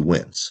live if he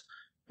wins.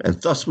 And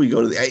thus we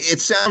go to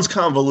it sounds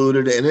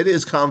convoluted, and it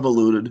is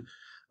convoluted,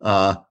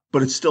 but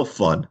it's still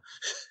fun.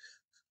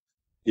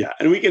 Yeah,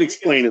 and we can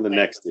explain in the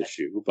next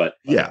issue. But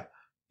yeah,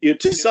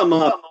 to sum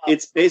up,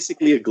 it's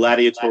basically a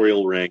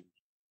gladiatorial ring.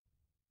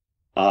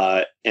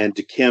 And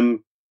Dakimh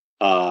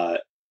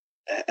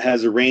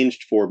has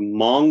arranged for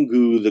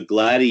Mongu the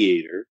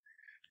gladiator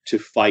to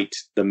fight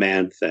the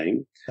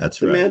Man-Thing.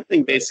 That's right. The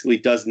Man-Thing basically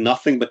does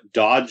nothing but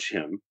dodge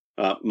him.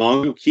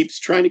 Mongu keeps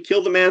trying to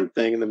kill the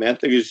Man-Thing, and the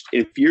Man-Thing is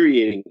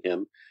infuriating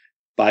him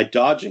by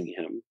dodging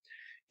him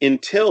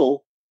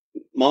until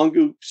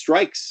Mongu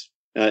strikes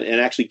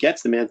and actually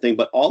gets the Man-Thing,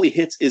 but all he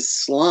hits is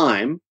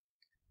slime.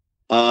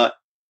 And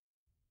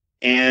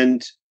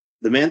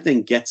the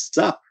Man-Thing gets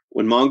up.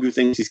 When Mongu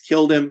thinks he's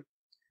killed him,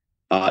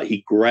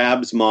 he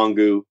grabs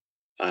Mongu.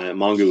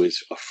 Mongu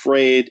is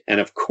afraid. And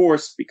of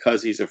course,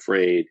 because he's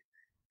afraid,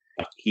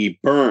 he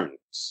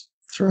burns.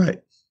 That's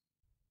right.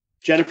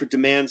 Jennifer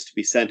demands to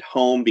be sent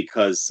home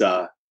because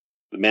the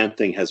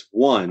Man-Thing has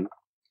won.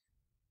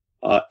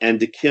 And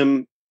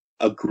Dakimh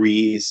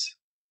agrees.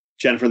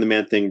 Jennifer and the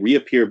Man-Thing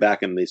reappear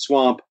back in the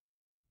swamp.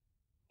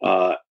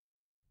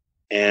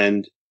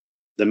 And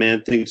the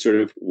Man-Thing sort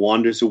of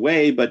wanders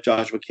away, but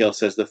Joshua Cale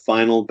says the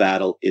final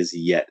battle is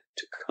yet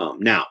to come.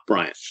 Now,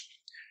 Brian,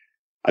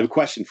 I have a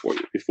question for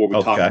you before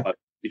we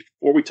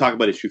talk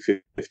about issue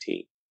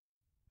 15.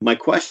 My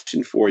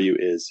question for you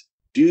is,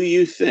 do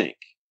you think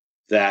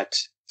that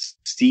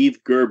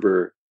Steve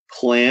Gerber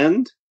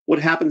planned what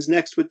happens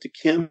next with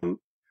Dakimh?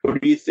 Or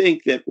do you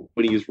think that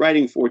when he was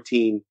writing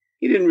 14,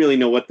 he didn't really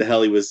know what the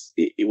hell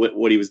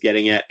what he was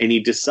getting at, and he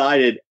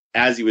decided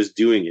as he was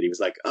doing it, he was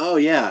like, oh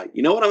yeah,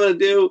 you know what I'm going to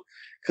do?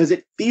 Because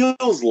it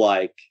feels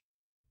like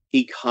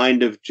he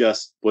kind of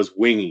just was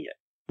winging it.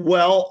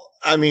 Well,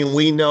 I mean,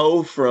 we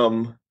know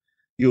from,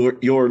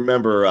 you'll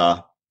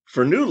remember,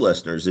 for new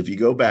listeners, if you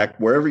go back,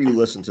 wherever you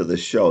listen to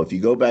this show, if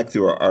you go back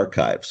through our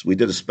archives, we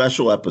did a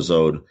special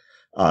episode.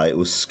 It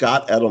was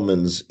Scott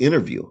Edelman's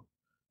interview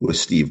with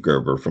Steve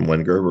Gerber from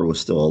when Gerber was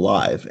still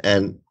alive.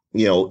 And,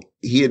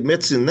 he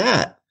admits in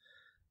that,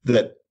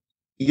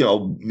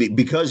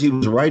 because he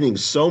was writing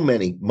so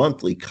many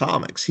monthly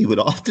comics, he would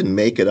often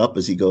make it up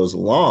as he goes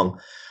along.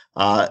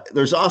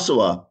 There's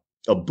also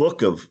a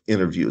book of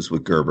interviews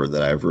with Gerber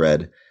that I've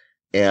read.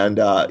 And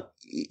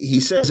he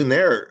says in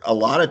there, a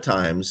lot of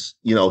times,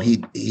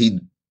 he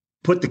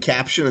put the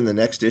caption in the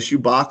next issue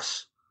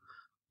box,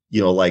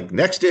 like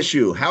next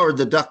issue, Howard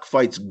the Duck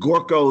fights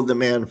Gorko the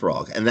Man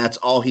Frog. And that's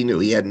all he knew.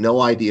 He had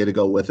no idea to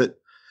go with it.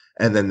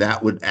 And then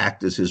that would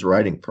act as his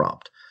writing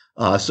prompt.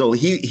 So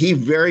he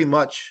very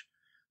much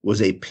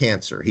was a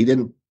pantser. He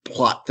didn't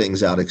plot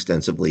things out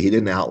extensively. He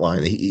didn't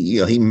outline.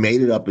 He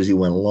made it up as he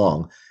went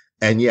along.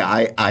 And yeah,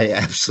 I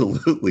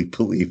absolutely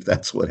believe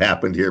that's what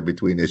happened here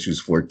between issues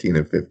 14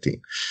 and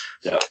 15.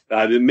 Yeah,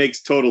 it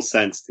makes total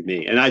sense to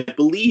me. And I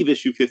believe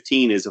issue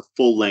 15 is a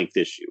full-length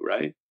issue,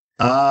 right?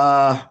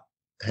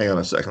 Hang on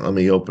a second. Let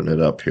me open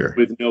it up here.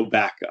 With no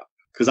backup.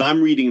 Because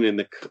I'm reading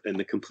it in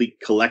the complete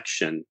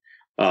collection,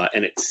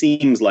 and it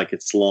seems like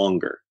it's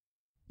longer.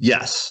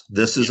 Yes,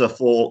 this is a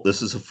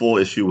full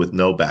issue with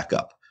no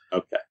backup.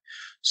 Okay.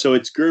 So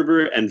it's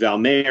Gerber and Val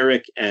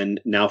Mayrick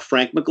and now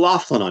Frank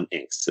McLaughlin on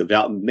inks. So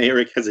Val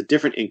Mayrick has a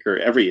different inker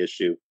every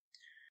issue.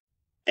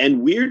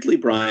 And weirdly,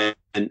 Brian,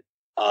 do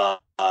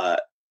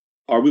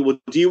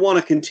you want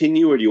to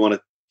continue or do you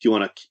want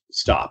to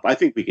stop? I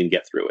think we can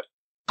get through it.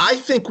 I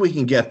think we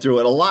can get through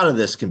it. A lot of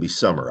this can be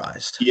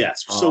summarized.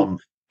 Yes. So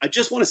I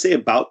just want to say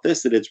about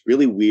this that it's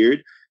really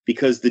weird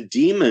because the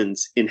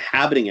demons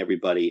inhabiting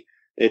everybody,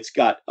 it's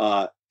got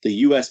the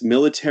U.S.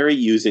 military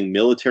using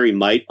military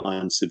might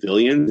on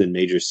civilians in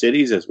major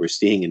cities, as we're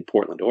seeing in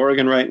Portland,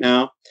 Oregon right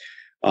now.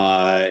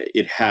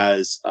 It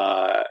has,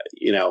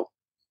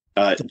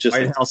 just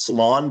White House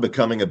lawn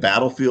becoming a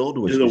battlefield.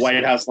 The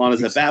White House lawn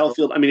is a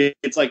battlefield. I mean,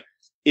 it's like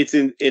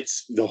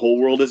the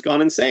whole world has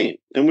gone insane,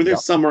 and when they're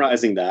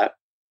summarizing that.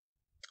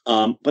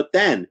 But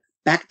then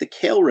back at the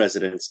Cale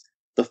residence,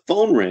 the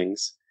phone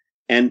rings,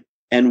 and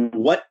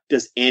what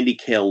does Andy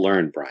Cale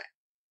learn, Brian?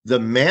 The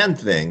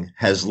Man-Thing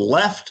has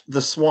left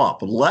the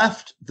swamp,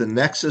 left the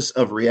nexus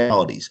of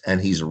realities,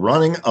 and he's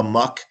running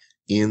amok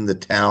in the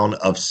town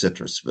of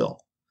Citrusville.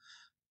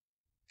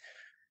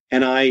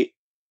 And I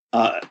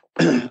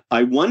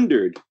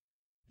wondered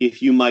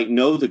if you might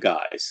know the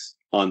guys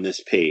on this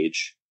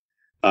page,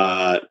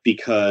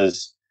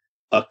 because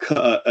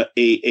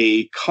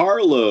a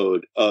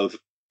carload of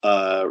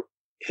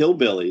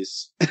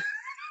hillbillies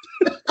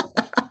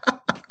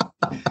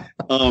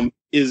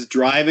is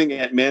driving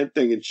at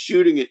Man-Thing and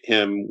shooting at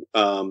him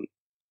to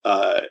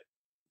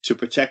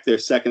protect their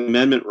Second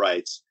Amendment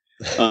rights.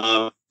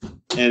 And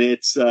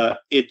it's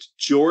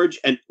George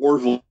and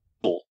Orville.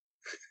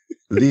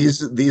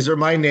 These are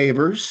my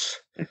neighbors.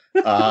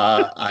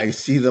 I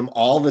see them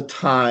all the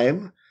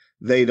time.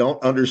 They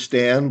don't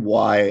understand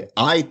why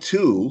I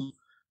too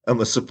am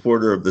a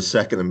supporter of the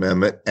Second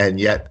Amendment, and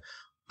yet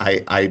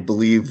I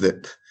believe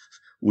that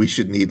we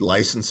should need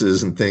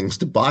licenses and things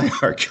to buy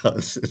our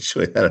guns.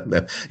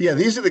 Yeah,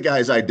 these are the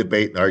guys I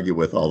debate and argue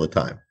with all the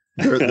time.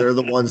 They're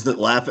the ones that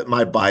laugh at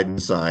my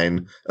Biden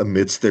sign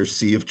amidst their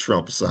sea of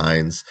Trump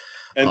signs.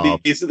 And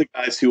these are the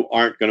guys who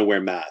aren't going to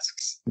wear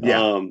masks.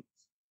 Yeah.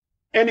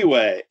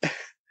 Anyway,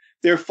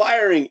 they're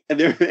firing at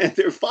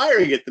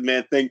the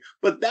man thing,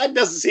 but that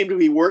doesn't seem to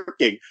be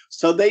working.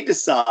 So they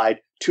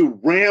decide to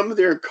ram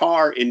their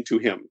car into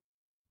him.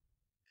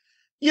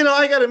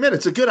 I got to admit,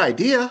 it's a good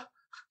idea,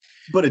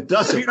 but it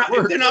doesn't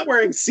work. They're not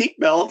wearing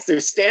seatbelts.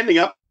 They're standing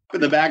up in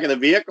the back of the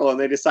vehicle, and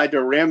they decide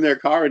to ram their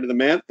car into the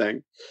man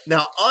thing.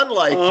 Now,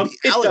 unlike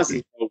the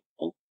alligator,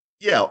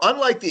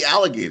 unlike the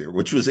alligator,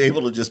 which was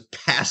able to just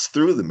pass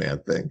through the man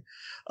thing,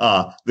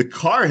 the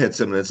car hits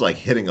him, and it's like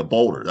hitting a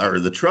boulder. Or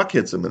the truck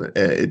hits him, and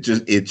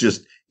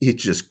it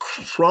just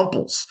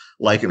crumples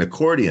like an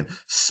accordion,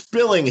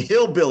 spilling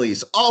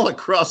hillbillies all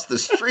across the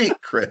street.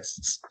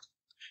 Chris,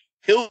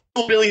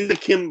 hillbilly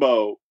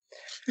Dakimh.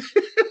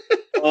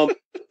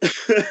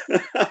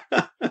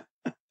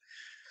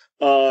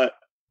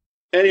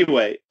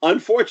 Anyway,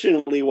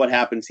 unfortunately, what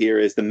happens here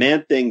is the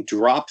man thing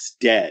drops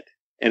dead,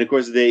 and of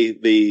course,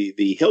 the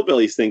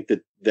hillbillies think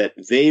that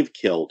they've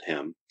killed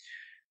him,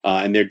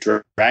 and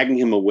they're dragging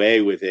him away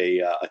with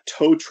a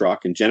tow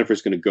truck. And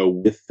Jennifer's going to go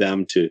with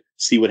them to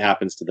see what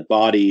happens to the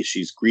body.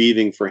 She's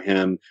grieving for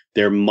him.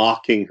 They're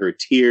mocking her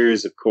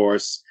tears, of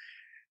course,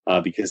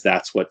 because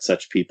that's what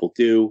such people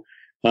do.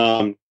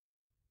 But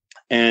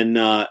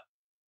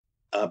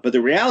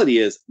the reality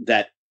is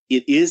that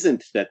it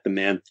isn't that the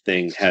man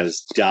thing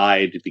has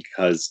died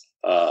because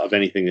of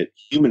anything that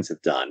humans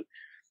have done.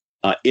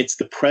 It's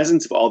the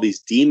presence of all these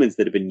demons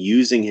that have been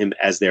using him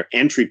as their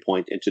entry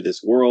point into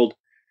this world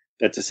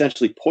that's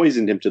essentially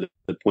poisoned him to the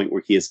point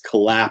where he has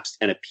collapsed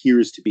and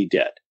appears to be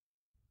dead.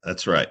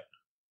 That's right.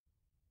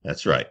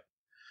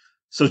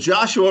 So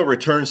Joshua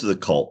returns to the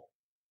cult,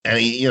 and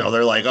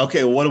they're like,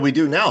 okay, well, what do we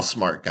do now,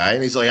 smart guy?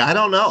 And he's like, I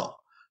don't know.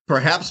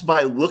 Perhaps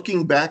by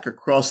looking back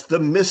across the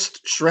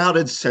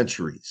mist-shrouded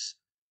centuries,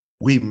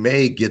 we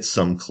may get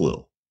some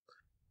clue.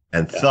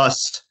 And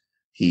thus,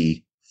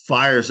 he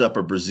fires up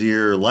a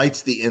brazier,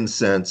 lights the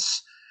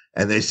incense,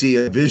 and they see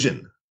a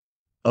vision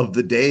of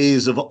the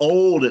days of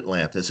old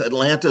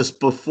Atlantis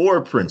before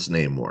Prince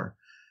Namor.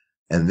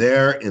 And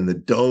there in the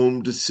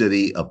domed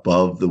city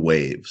above the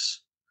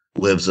waves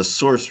lives a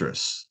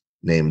sorceress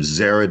named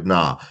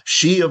Zered-Na,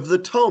 she of the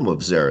Tome of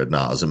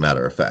Zered-Na, as a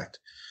matter of fact.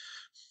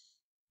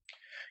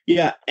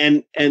 Yeah,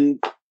 and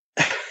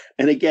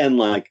again,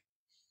 like,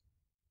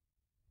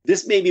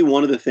 this may be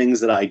one of the things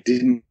that I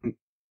think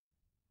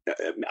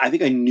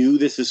I knew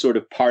this is sort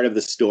of part of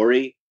the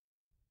story,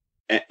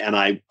 and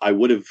I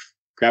would have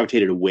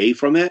gravitated away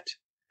from it.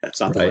 That's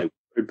not the right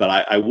word,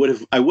 but I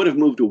would have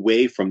moved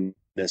away from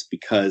this,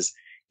 because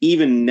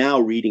even now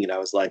reading it, I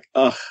was like,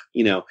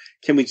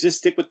 can we just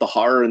stick with the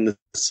horror in the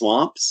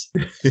swamps?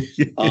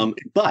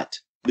 But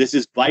this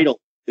is vital.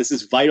 This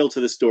is vital to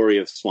the story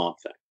of Swamp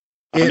Thing.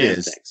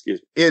 It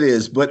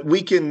is, but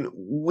we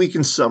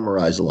can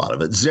summarize a lot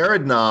of it.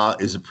 Zered-Na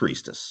is a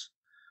priestess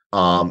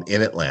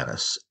in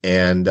Atlantis,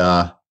 and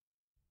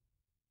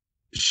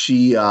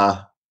she is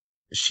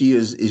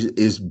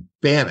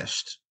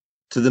banished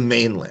to the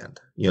mainland,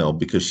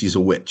 because she's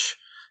a witch,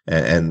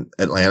 and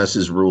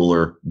Atlantis's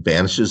ruler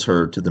banishes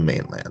her to the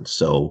mainland.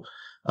 So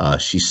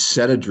she's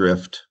set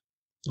adrift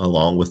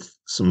along with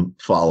some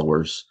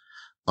followers.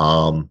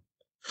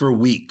 For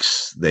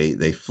weeks,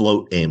 they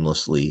float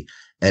aimlessly.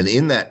 And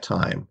in that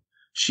time,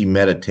 she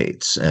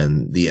meditates,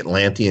 and the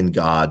Atlantean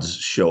gods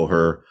show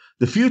her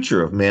the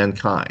future of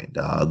mankind,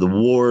 the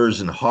wars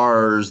and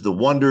horrors, the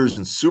wonders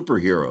and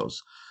superheroes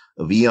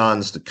of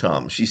eons to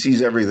come. She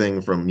sees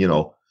everything from,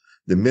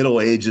 the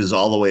Middle Ages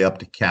all the way up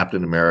to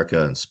Captain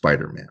America and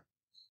Spider-Man.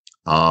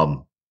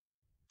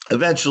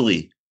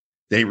 Eventually,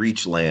 they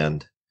reach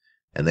land,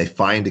 and they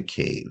find a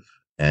cave,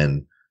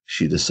 and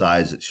she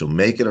decides that she'll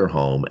make it her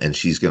home, and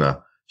she's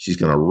gonna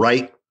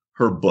write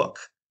her book,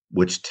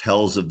 which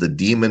tells of the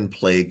demon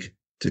plague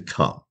to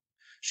come.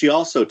 She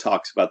also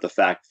talks about the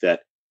fact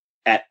that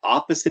at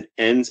opposite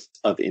ends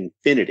of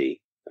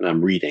infinity, and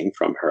I'm reading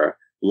from her,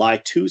 lie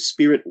two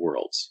spirit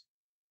worlds.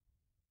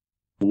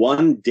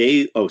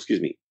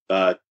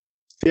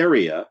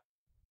 Theria,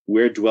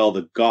 where dwell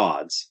the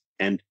gods,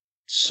 and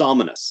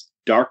Somnus,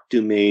 dark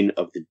domain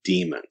of the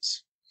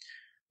demons.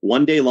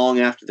 One day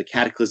long after the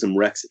cataclysm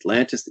wrecks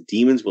Atlantis, the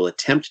demons will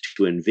attempt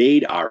to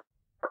invade our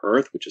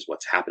Earth, which is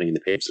what's happening in the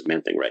pages of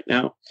Man Thing right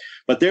now.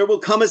 But there will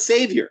come a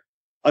savior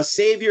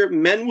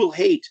men will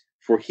hate,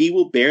 for he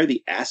will bear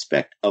the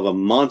aspect of a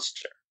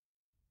monster.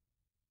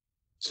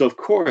 So, of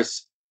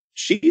course,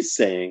 she's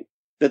saying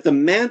that the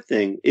Man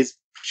Thing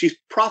she's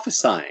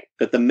prophesying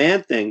that the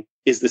Man Thing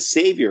is the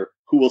savior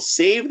who will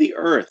save the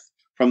Earth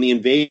from the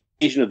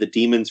invasion of the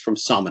demons from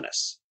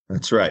Somnus.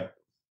 That's right.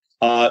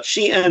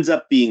 She ends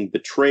up being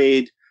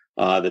betrayed.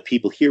 The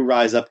people here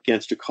rise up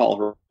against her,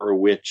 call her a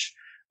witch.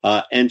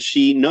 And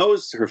she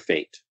knows her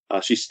fate.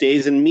 She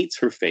stays and meets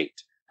her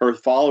fate. Her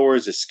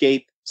followers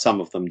escape.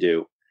 Some of them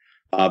do.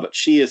 But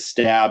she is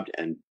stabbed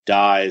and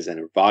dies, and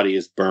her body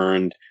is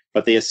burned.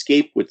 But they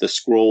escape with the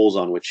scrolls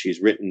on which she's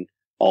written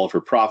all of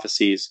her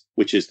prophecies,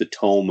 which is the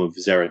Tome of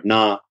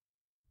Zered-Na.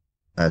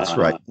 That's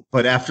right.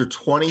 But after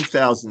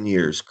 20,000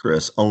 years,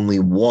 Chris, only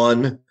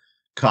one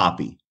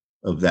copy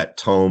of that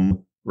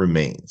tome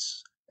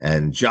remains.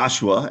 And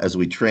Joshua, as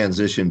we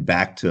transition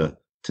back to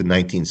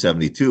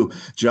 1972,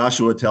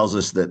 Joshua tells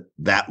us that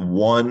that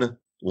one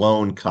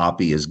lone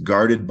copy is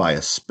guarded by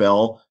a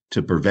spell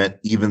to prevent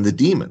even the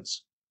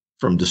demons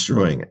from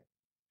destroying it.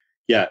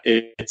 Yeah,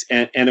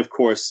 and of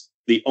course,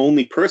 the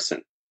only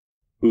person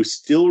who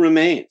still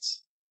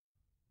remains,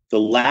 the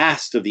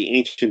last of the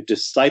ancient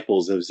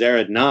disciples of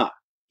Zered-Na,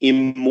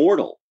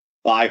 immortal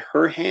by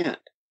her hand,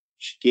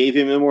 she gave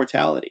him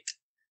immortality,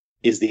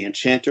 is the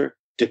enchanter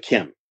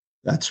Dakimh.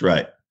 That's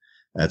right.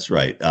 That's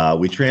right.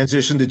 We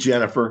transition to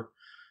Jennifer.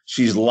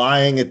 She's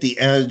lying at the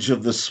edge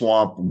of the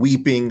swamp,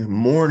 weeping,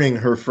 mourning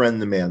her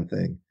friend, the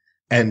Man-Thing,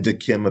 and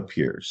Dakimh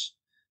appears.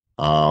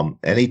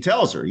 And he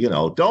tells her,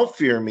 don't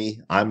fear me.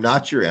 I'm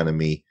not your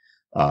enemy.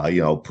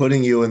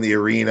 Putting you in the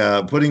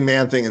arena, putting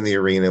Man-Thing in the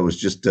arena was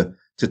just to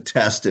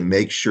test and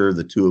make sure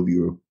the two of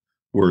you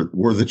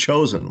were the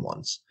chosen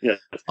ones. Yeah.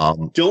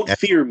 Don't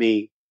fear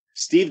me.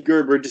 Steve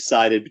Gerber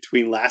decided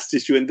between last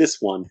issue and this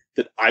one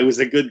that I was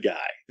a good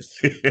guy.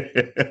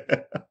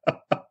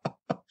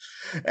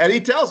 And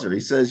he tells her, he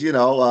says,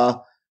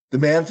 the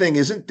Man-Thing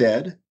isn't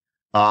dead.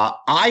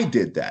 I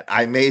did that.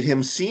 I made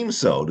him seem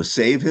so to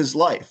save his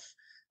life,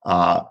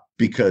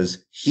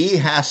 because he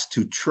has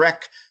to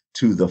trek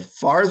to the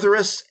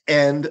farthest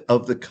end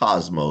of the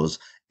cosmos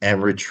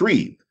and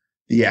retrieve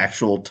the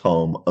actual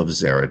Tome of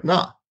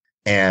Zered-Na.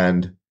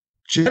 And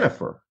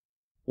Jennifer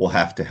will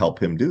have to help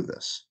him do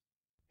this.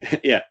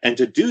 Yeah, and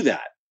to do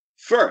that,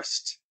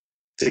 first,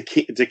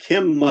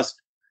 Dakimh must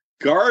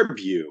garb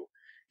you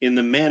in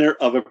the manner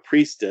of a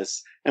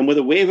priestess, and with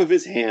a wave of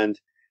his hand,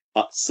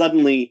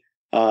 suddenly,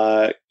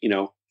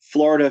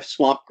 Florida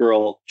swamp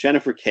girl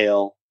Jennifer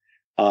Kale,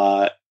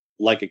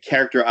 like a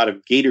character out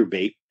of Gator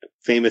Bait,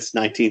 famous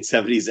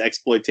 1970s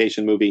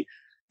exploitation movie,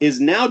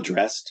 is now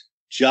dressed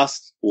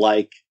just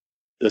like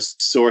the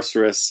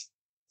sorceress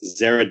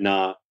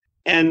Zered-Na.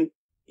 And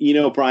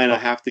Brian, I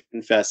have to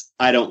confess,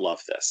 I don't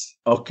love this.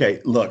 Okay,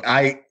 look,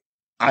 I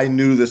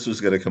knew this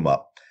was going to come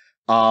up.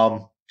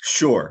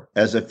 Sure,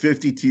 as a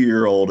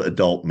 52-year-old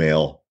adult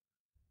male,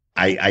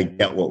 I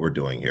get what we're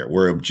doing here.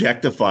 We're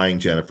objectifying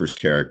Jennifer's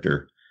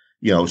character.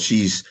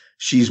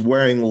 She's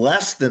wearing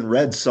less than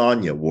Red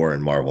Sonja wore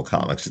in Marvel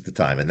Comics at the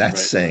time, and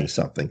that's saying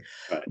something.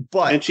 Right.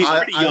 But and she's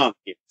pretty young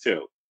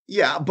too.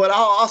 Yeah, but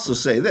I'll also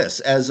say this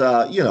as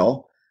a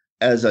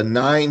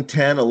 9,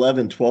 10,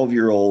 11,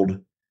 12-year-old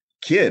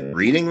kid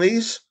reading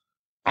these,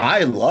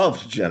 I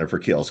loved Jennifer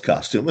Kale's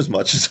costume as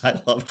much as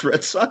I loved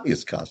Red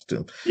Sonja's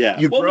costume. Yeah,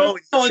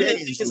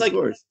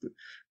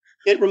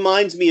 it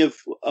reminds me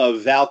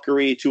of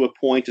Valkyrie to a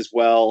point as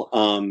well.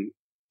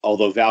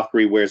 Although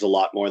Valkyrie wears a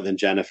lot more than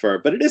Jennifer,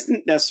 but it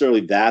isn't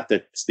necessarily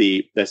that's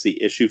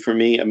the issue for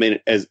me. I mean,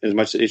 as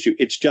much as the issue,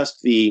 it's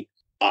just in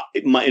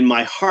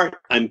my heart,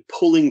 I'm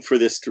pulling for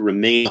this to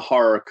remain a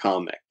horror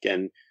comic,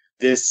 and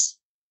this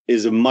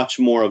is a much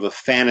more of a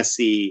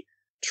fantasy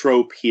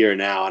trope here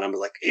now, and I'm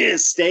like,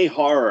 stay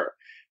horror,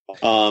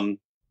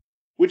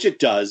 which it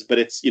does, but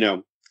it's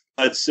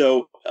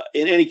so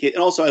in any case,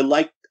 and also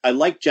I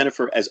like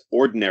Jennifer as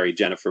ordinary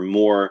Jennifer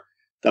more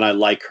than I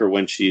like her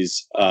when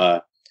she's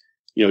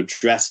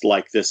dressed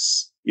like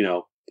this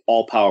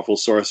all-powerful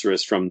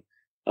sorceress from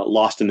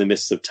Lost in the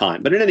Mists of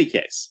Time. But in any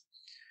case,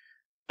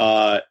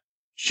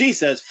 she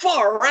says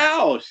far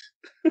out.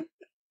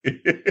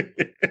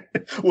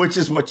 Which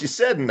is what you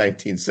said in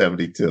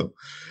 1972.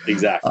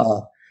 Exactly.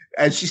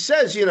 And she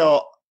says,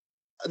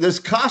 this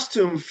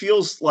costume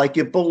feels like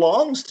it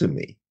belongs to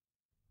me.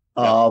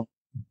 Yeah.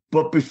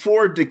 But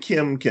before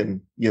Dakimh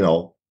can,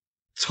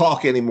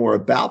 talk any more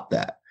about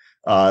that,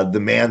 the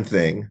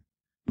Man-Thing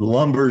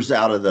lumbers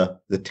out of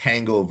the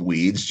tangle of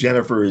weeds.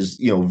 Jennifer is,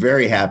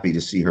 very happy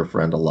to see her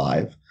friend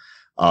alive.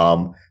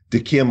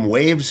 Dakimh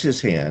waves his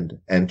hand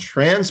and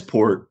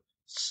transports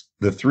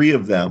the three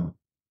of them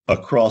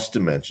across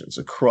dimensions,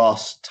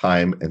 across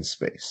time and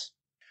space.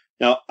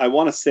 Now, I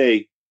want to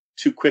say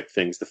two quick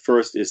things. The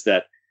first is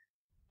that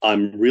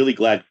I'm really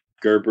glad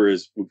Gerber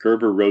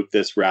wrote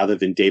this rather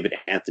than David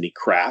Anthony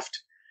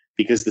Kraft,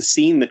 because the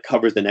scene that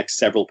covers the next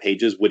several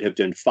pages would have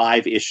done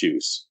 5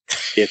 issues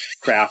if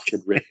Kraft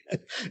had written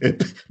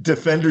it.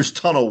 Defenders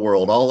Tunnel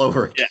World all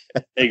over again.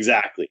 Yeah,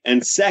 exactly.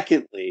 And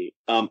secondly,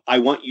 I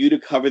want you to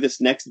cover this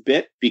next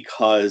bit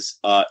because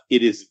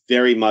it is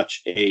very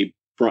much a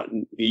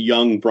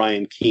young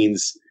Brian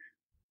Keene's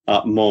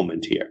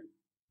moment here.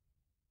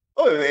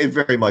 Oh, it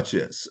very much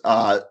is.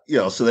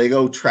 So they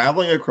go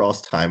traveling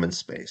across time and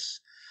space,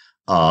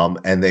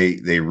 and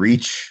they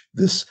reach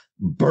this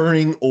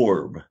burning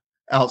orb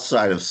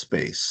outside of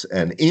space,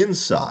 and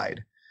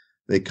inside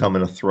they come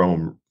in a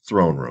throne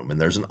room,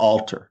 and there's an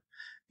altar,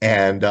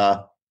 and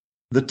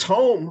the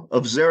Tome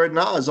of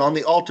Zered-Na is on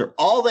the altar.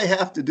 All they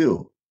have to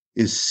do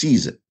is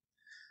seize it.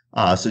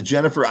 So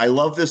Jennifer, I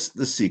love this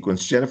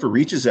sequence. Jennifer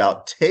reaches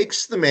out,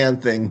 takes the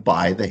Man-Thing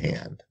by the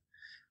hand,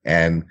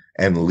 and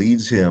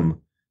leads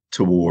him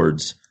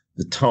towards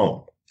the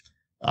tome.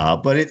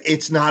 But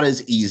it's not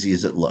as easy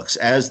as it looks.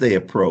 As they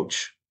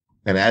approach,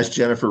 and as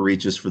Jennifer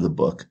reaches for the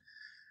book,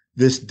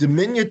 this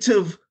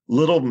diminutive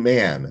little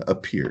man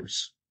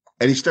appears,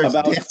 and he starts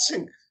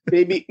dancing.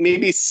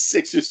 maybe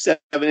 6 or 7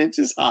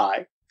 inches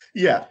high.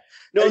 Yeah.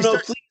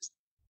 Please.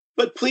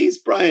 But please,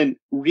 Brian,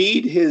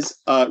 read his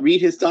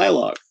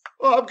dialogue.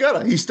 Well, I'm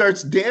gonna. He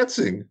starts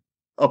dancing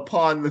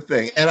upon the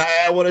thing. And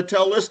I want to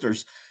tell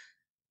listeners,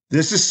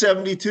 this is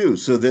 72.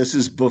 So this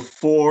is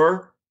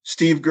before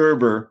Steve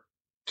Gerber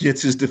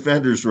gets his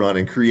Defenders run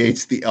and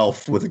creates the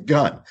elf with a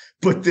gun.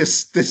 But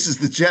this is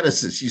the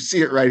genesis. You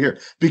see it right here.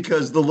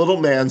 Because the little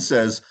man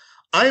says,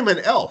 I'm an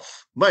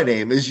elf. My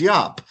name is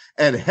Yop.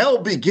 And hell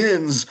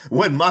begins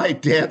when my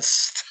dance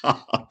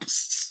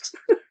stops.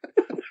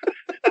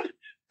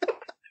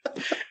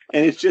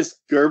 And it's just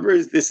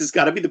this has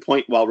got to be the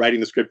point while writing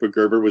the script where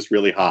Gerber was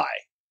really high.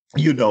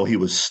 You know, he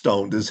was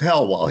stoned as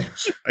hell while he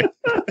was writing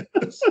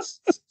this.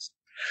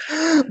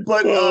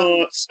 But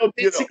so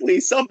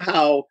basically,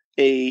 somehow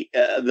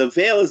the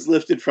veil is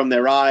lifted from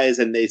their eyes,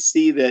 and they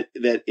see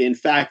that in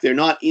fact they're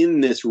not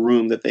in this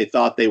room that they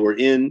thought they were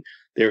in.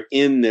 They're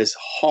in this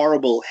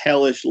horrible,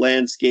 hellish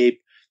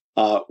landscape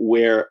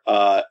where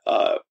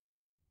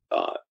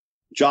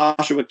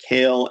Joshua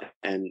Cale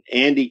and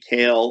Andy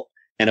Cale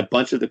and a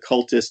bunch of the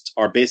cultists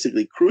are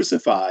basically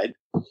crucified,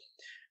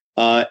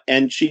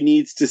 and she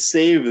needs to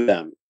save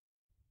them.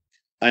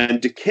 And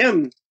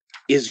Dakimh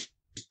is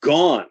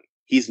gone.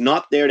 He's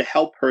not there to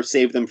help her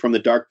save them from the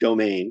dark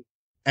domain.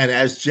 And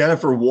as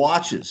Jennifer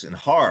watches in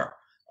horror,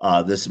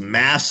 this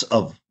mass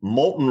of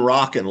molten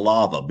rock and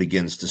lava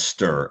begins to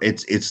stir.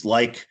 It's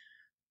like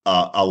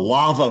a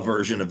lava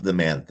version of the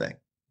Man-Thing,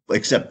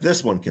 except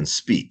this one can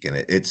speak. And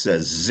it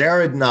says,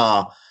 Zered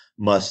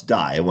must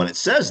die. And when it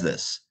says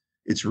this,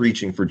 it's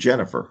reaching for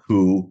Jennifer,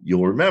 who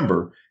you'll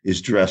remember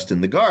is dressed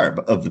in the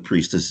garb of the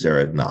priestess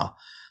Zered.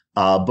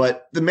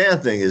 But the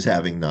Man-Thing is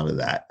having none of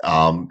that.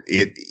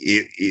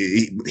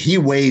 He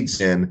wades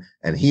in,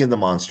 and he and the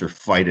monster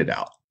fight it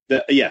out.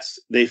 Yes,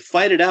 they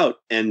fight it out,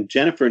 and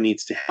Jennifer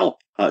needs to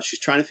help. She's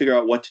trying to figure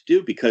out what to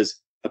do because,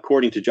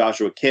 according to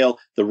Joshua Cale,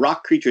 the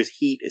rock creature's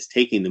heat is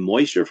taking the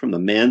moisture from the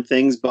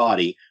Man-Thing's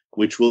body,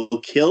 which will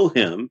kill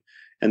him,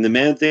 and the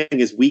Man-Thing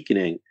is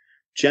weakening.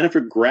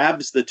 Jennifer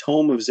grabs the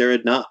tome of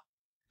Zered,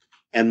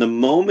 and the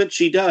moment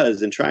she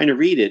does, and trying to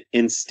read it,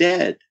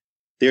 instead,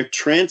 they're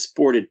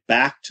transported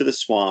back to the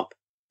swamp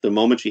the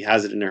moment she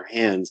has it in her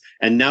hands,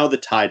 and now the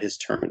tide has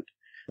turned.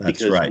 That's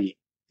because right.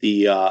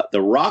 The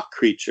rock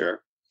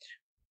creature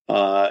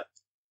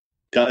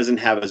doesn't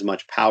have as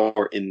much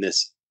power in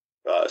this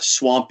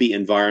swampy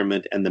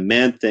environment, and the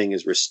Man-Thing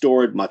is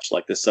restored, much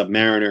like the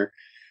Submariner.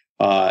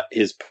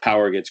 His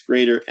power gets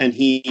greater, and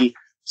he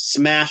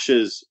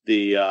smashes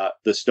the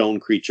stone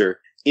creature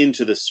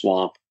into the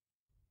swamp.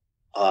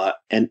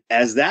 And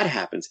as that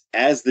happens,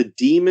 as the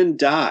demon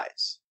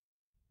dies,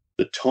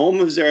 the Tome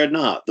of Zered,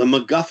 the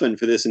MacGuffin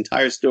for this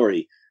entire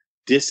story,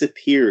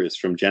 disappears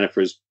from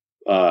Jennifer's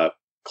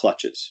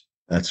clutches.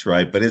 That's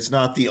right. But it's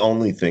not the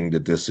only thing to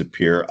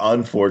disappear.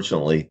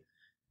 Unfortunately,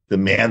 the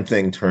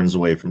Man-Thing turns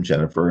away from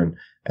Jennifer,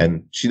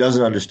 and she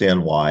doesn't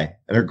understand why.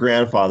 And her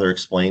grandfather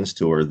explains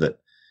to her that,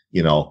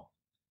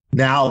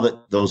 now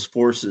that those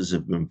forces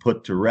have been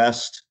put to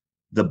rest,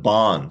 the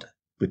bond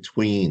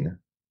between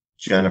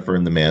Jennifer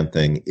and the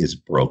Man-Thing is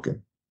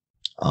broken.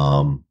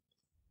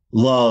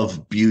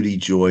 Love, beauty,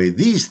 joy,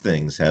 these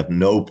things have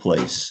no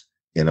place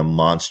in a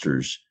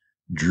monster's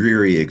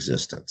dreary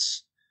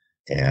existence.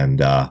 And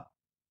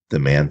the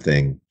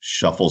Man-Thing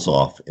shuffles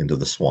off into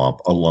the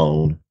swamp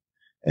alone,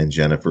 and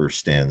Jennifer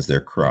stands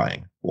there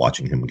crying,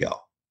 watching him go.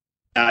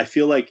 I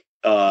feel like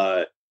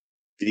the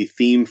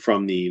theme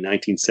from the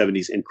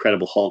 1970s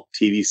Incredible Hulk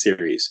TV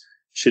series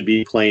should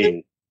be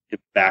playing in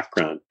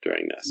background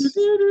during this.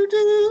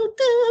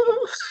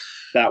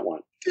 That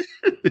one.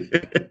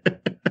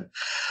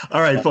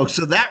 All right, folks.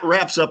 So that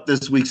wraps up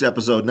this week's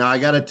episode. Now, I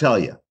got to tell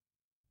you,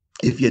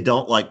 if you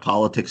don't like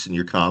politics in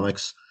your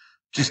comics,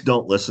 just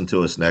don't listen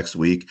to us next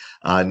week.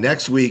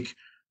 Next week,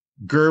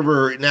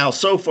 Gerber. Now,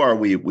 so far,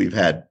 we've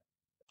had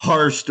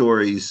horror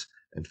stories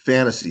and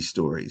fantasy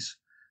stories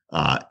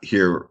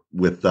here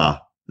with the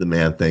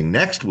Man-Thing.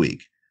 Next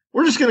week,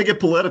 we're just going to get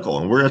political,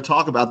 and we're going to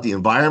talk about the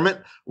environment.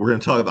 We're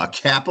going to talk about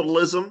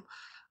capitalism.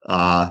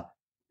 We're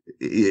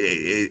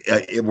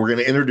going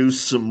to introduce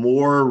some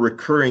more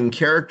recurring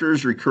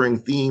characters, recurring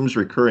themes,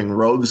 recurring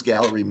rogues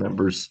gallery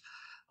members.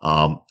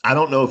 I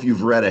don't know if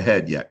you've read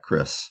ahead yet,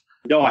 Chris.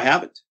 No, I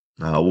haven't.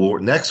 Well,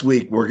 next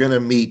week, we're going to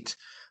meet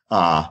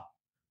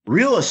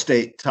real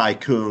estate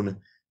tycoon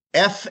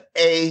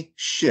F.A.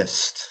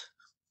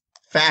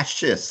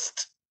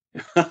 Fascist.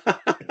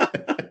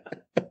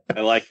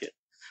 I like it.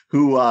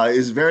 Who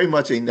is very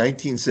much a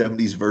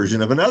 1970s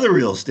version of another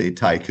real estate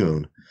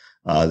tycoon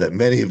that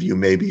many of you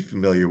may be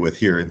familiar with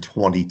here in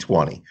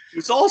 2020.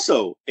 He's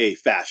also a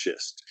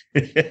fascist.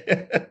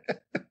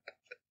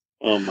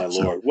 Oh, my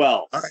Lord.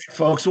 Well, all right,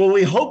 folks. Well,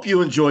 we hope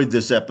you enjoyed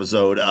this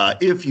episode.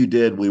 If you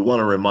did, we want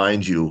to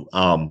remind you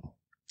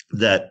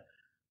that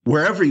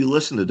wherever you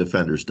listen to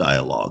Defenders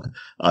Dialogue,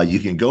 you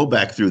can go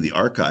back through the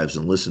archives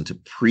and listen to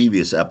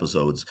previous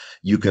episodes.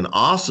 You can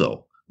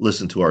also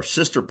listen to our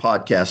sister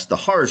podcast, The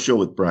Horror Show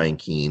with Brian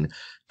Keene,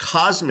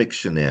 Cosmic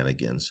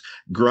Shenanigans,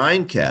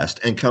 Grindcast,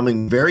 and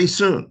coming very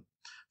soon,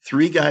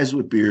 Three Guys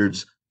with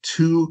Beards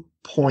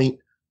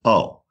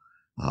 2.0,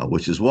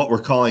 which is what we're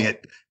calling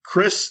it.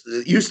 Chris,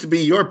 it used to be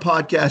your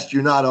podcast.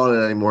 You're not on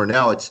it anymore.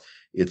 Now it's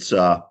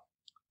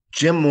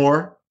Jim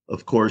Moore,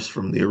 of course,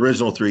 from the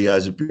original Three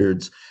Guys with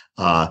Beards,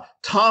 Tom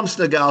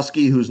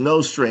Snagowski, who's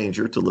no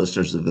stranger to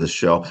listeners of this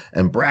show,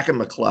 and Bracken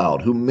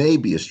McLeod, who may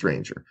be a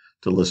stranger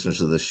to listeners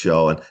of this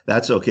show, and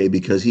that's okay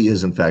because he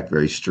is, in fact,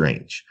 very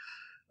strange.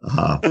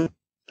 For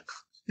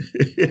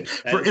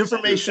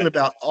information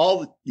about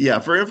all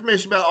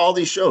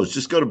these shows,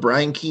 just go to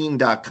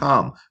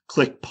briankeene.com,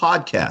 click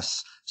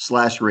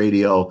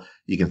podcasts/radio.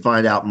 You can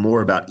find out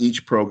more about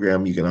each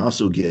program. You can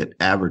also get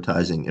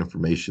advertising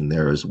information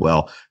there as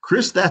well.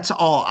 Chris, that's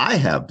all I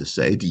have to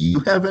say. Do you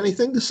have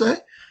anything to say?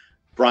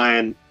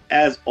 Brian,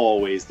 as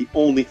always, the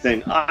only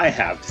thing I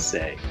have to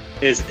say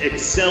is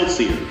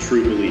Excelsior,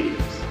 true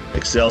believers.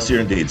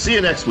 Excelsior indeed. See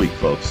you next week,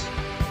 folks.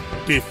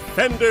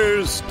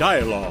 Defenders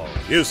Dialogue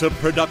is a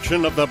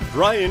production of the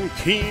Brian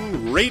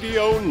Keene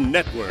Radio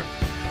Network.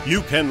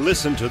 You can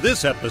listen to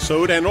this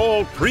episode and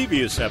all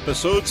previous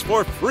episodes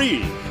for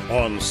free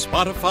on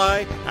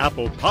Spotify,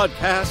 Apple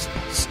Podcasts,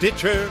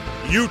 Stitcher,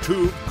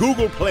 YouTube,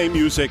 Google Play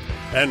Music,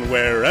 and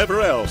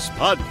wherever else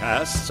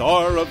podcasts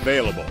are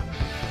available.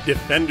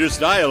 Defenders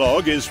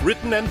Dialogue is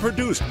written and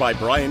produced by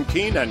Brian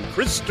Keene and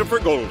Christopher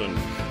Golden.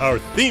 Our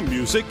theme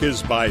music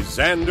is by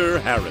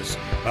Xander Harris.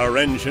 Our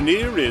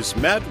engineer is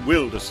Matt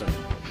Wilderson.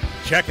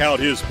 Check out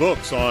his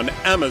books on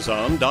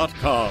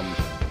Amazon.com.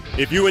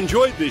 If you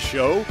enjoyed this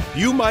show,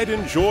 you might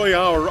enjoy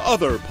our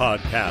other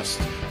podcasts,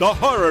 The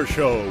Horror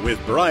Show with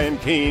Brian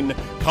Keene,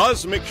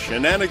 Cosmic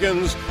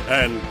Shenanigans,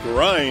 and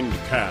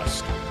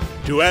Grindcast.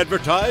 To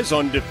advertise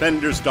on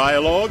Defenders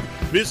Dialogue,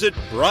 visit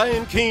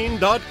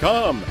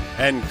briankeene.com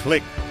and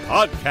click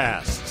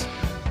Podcasts.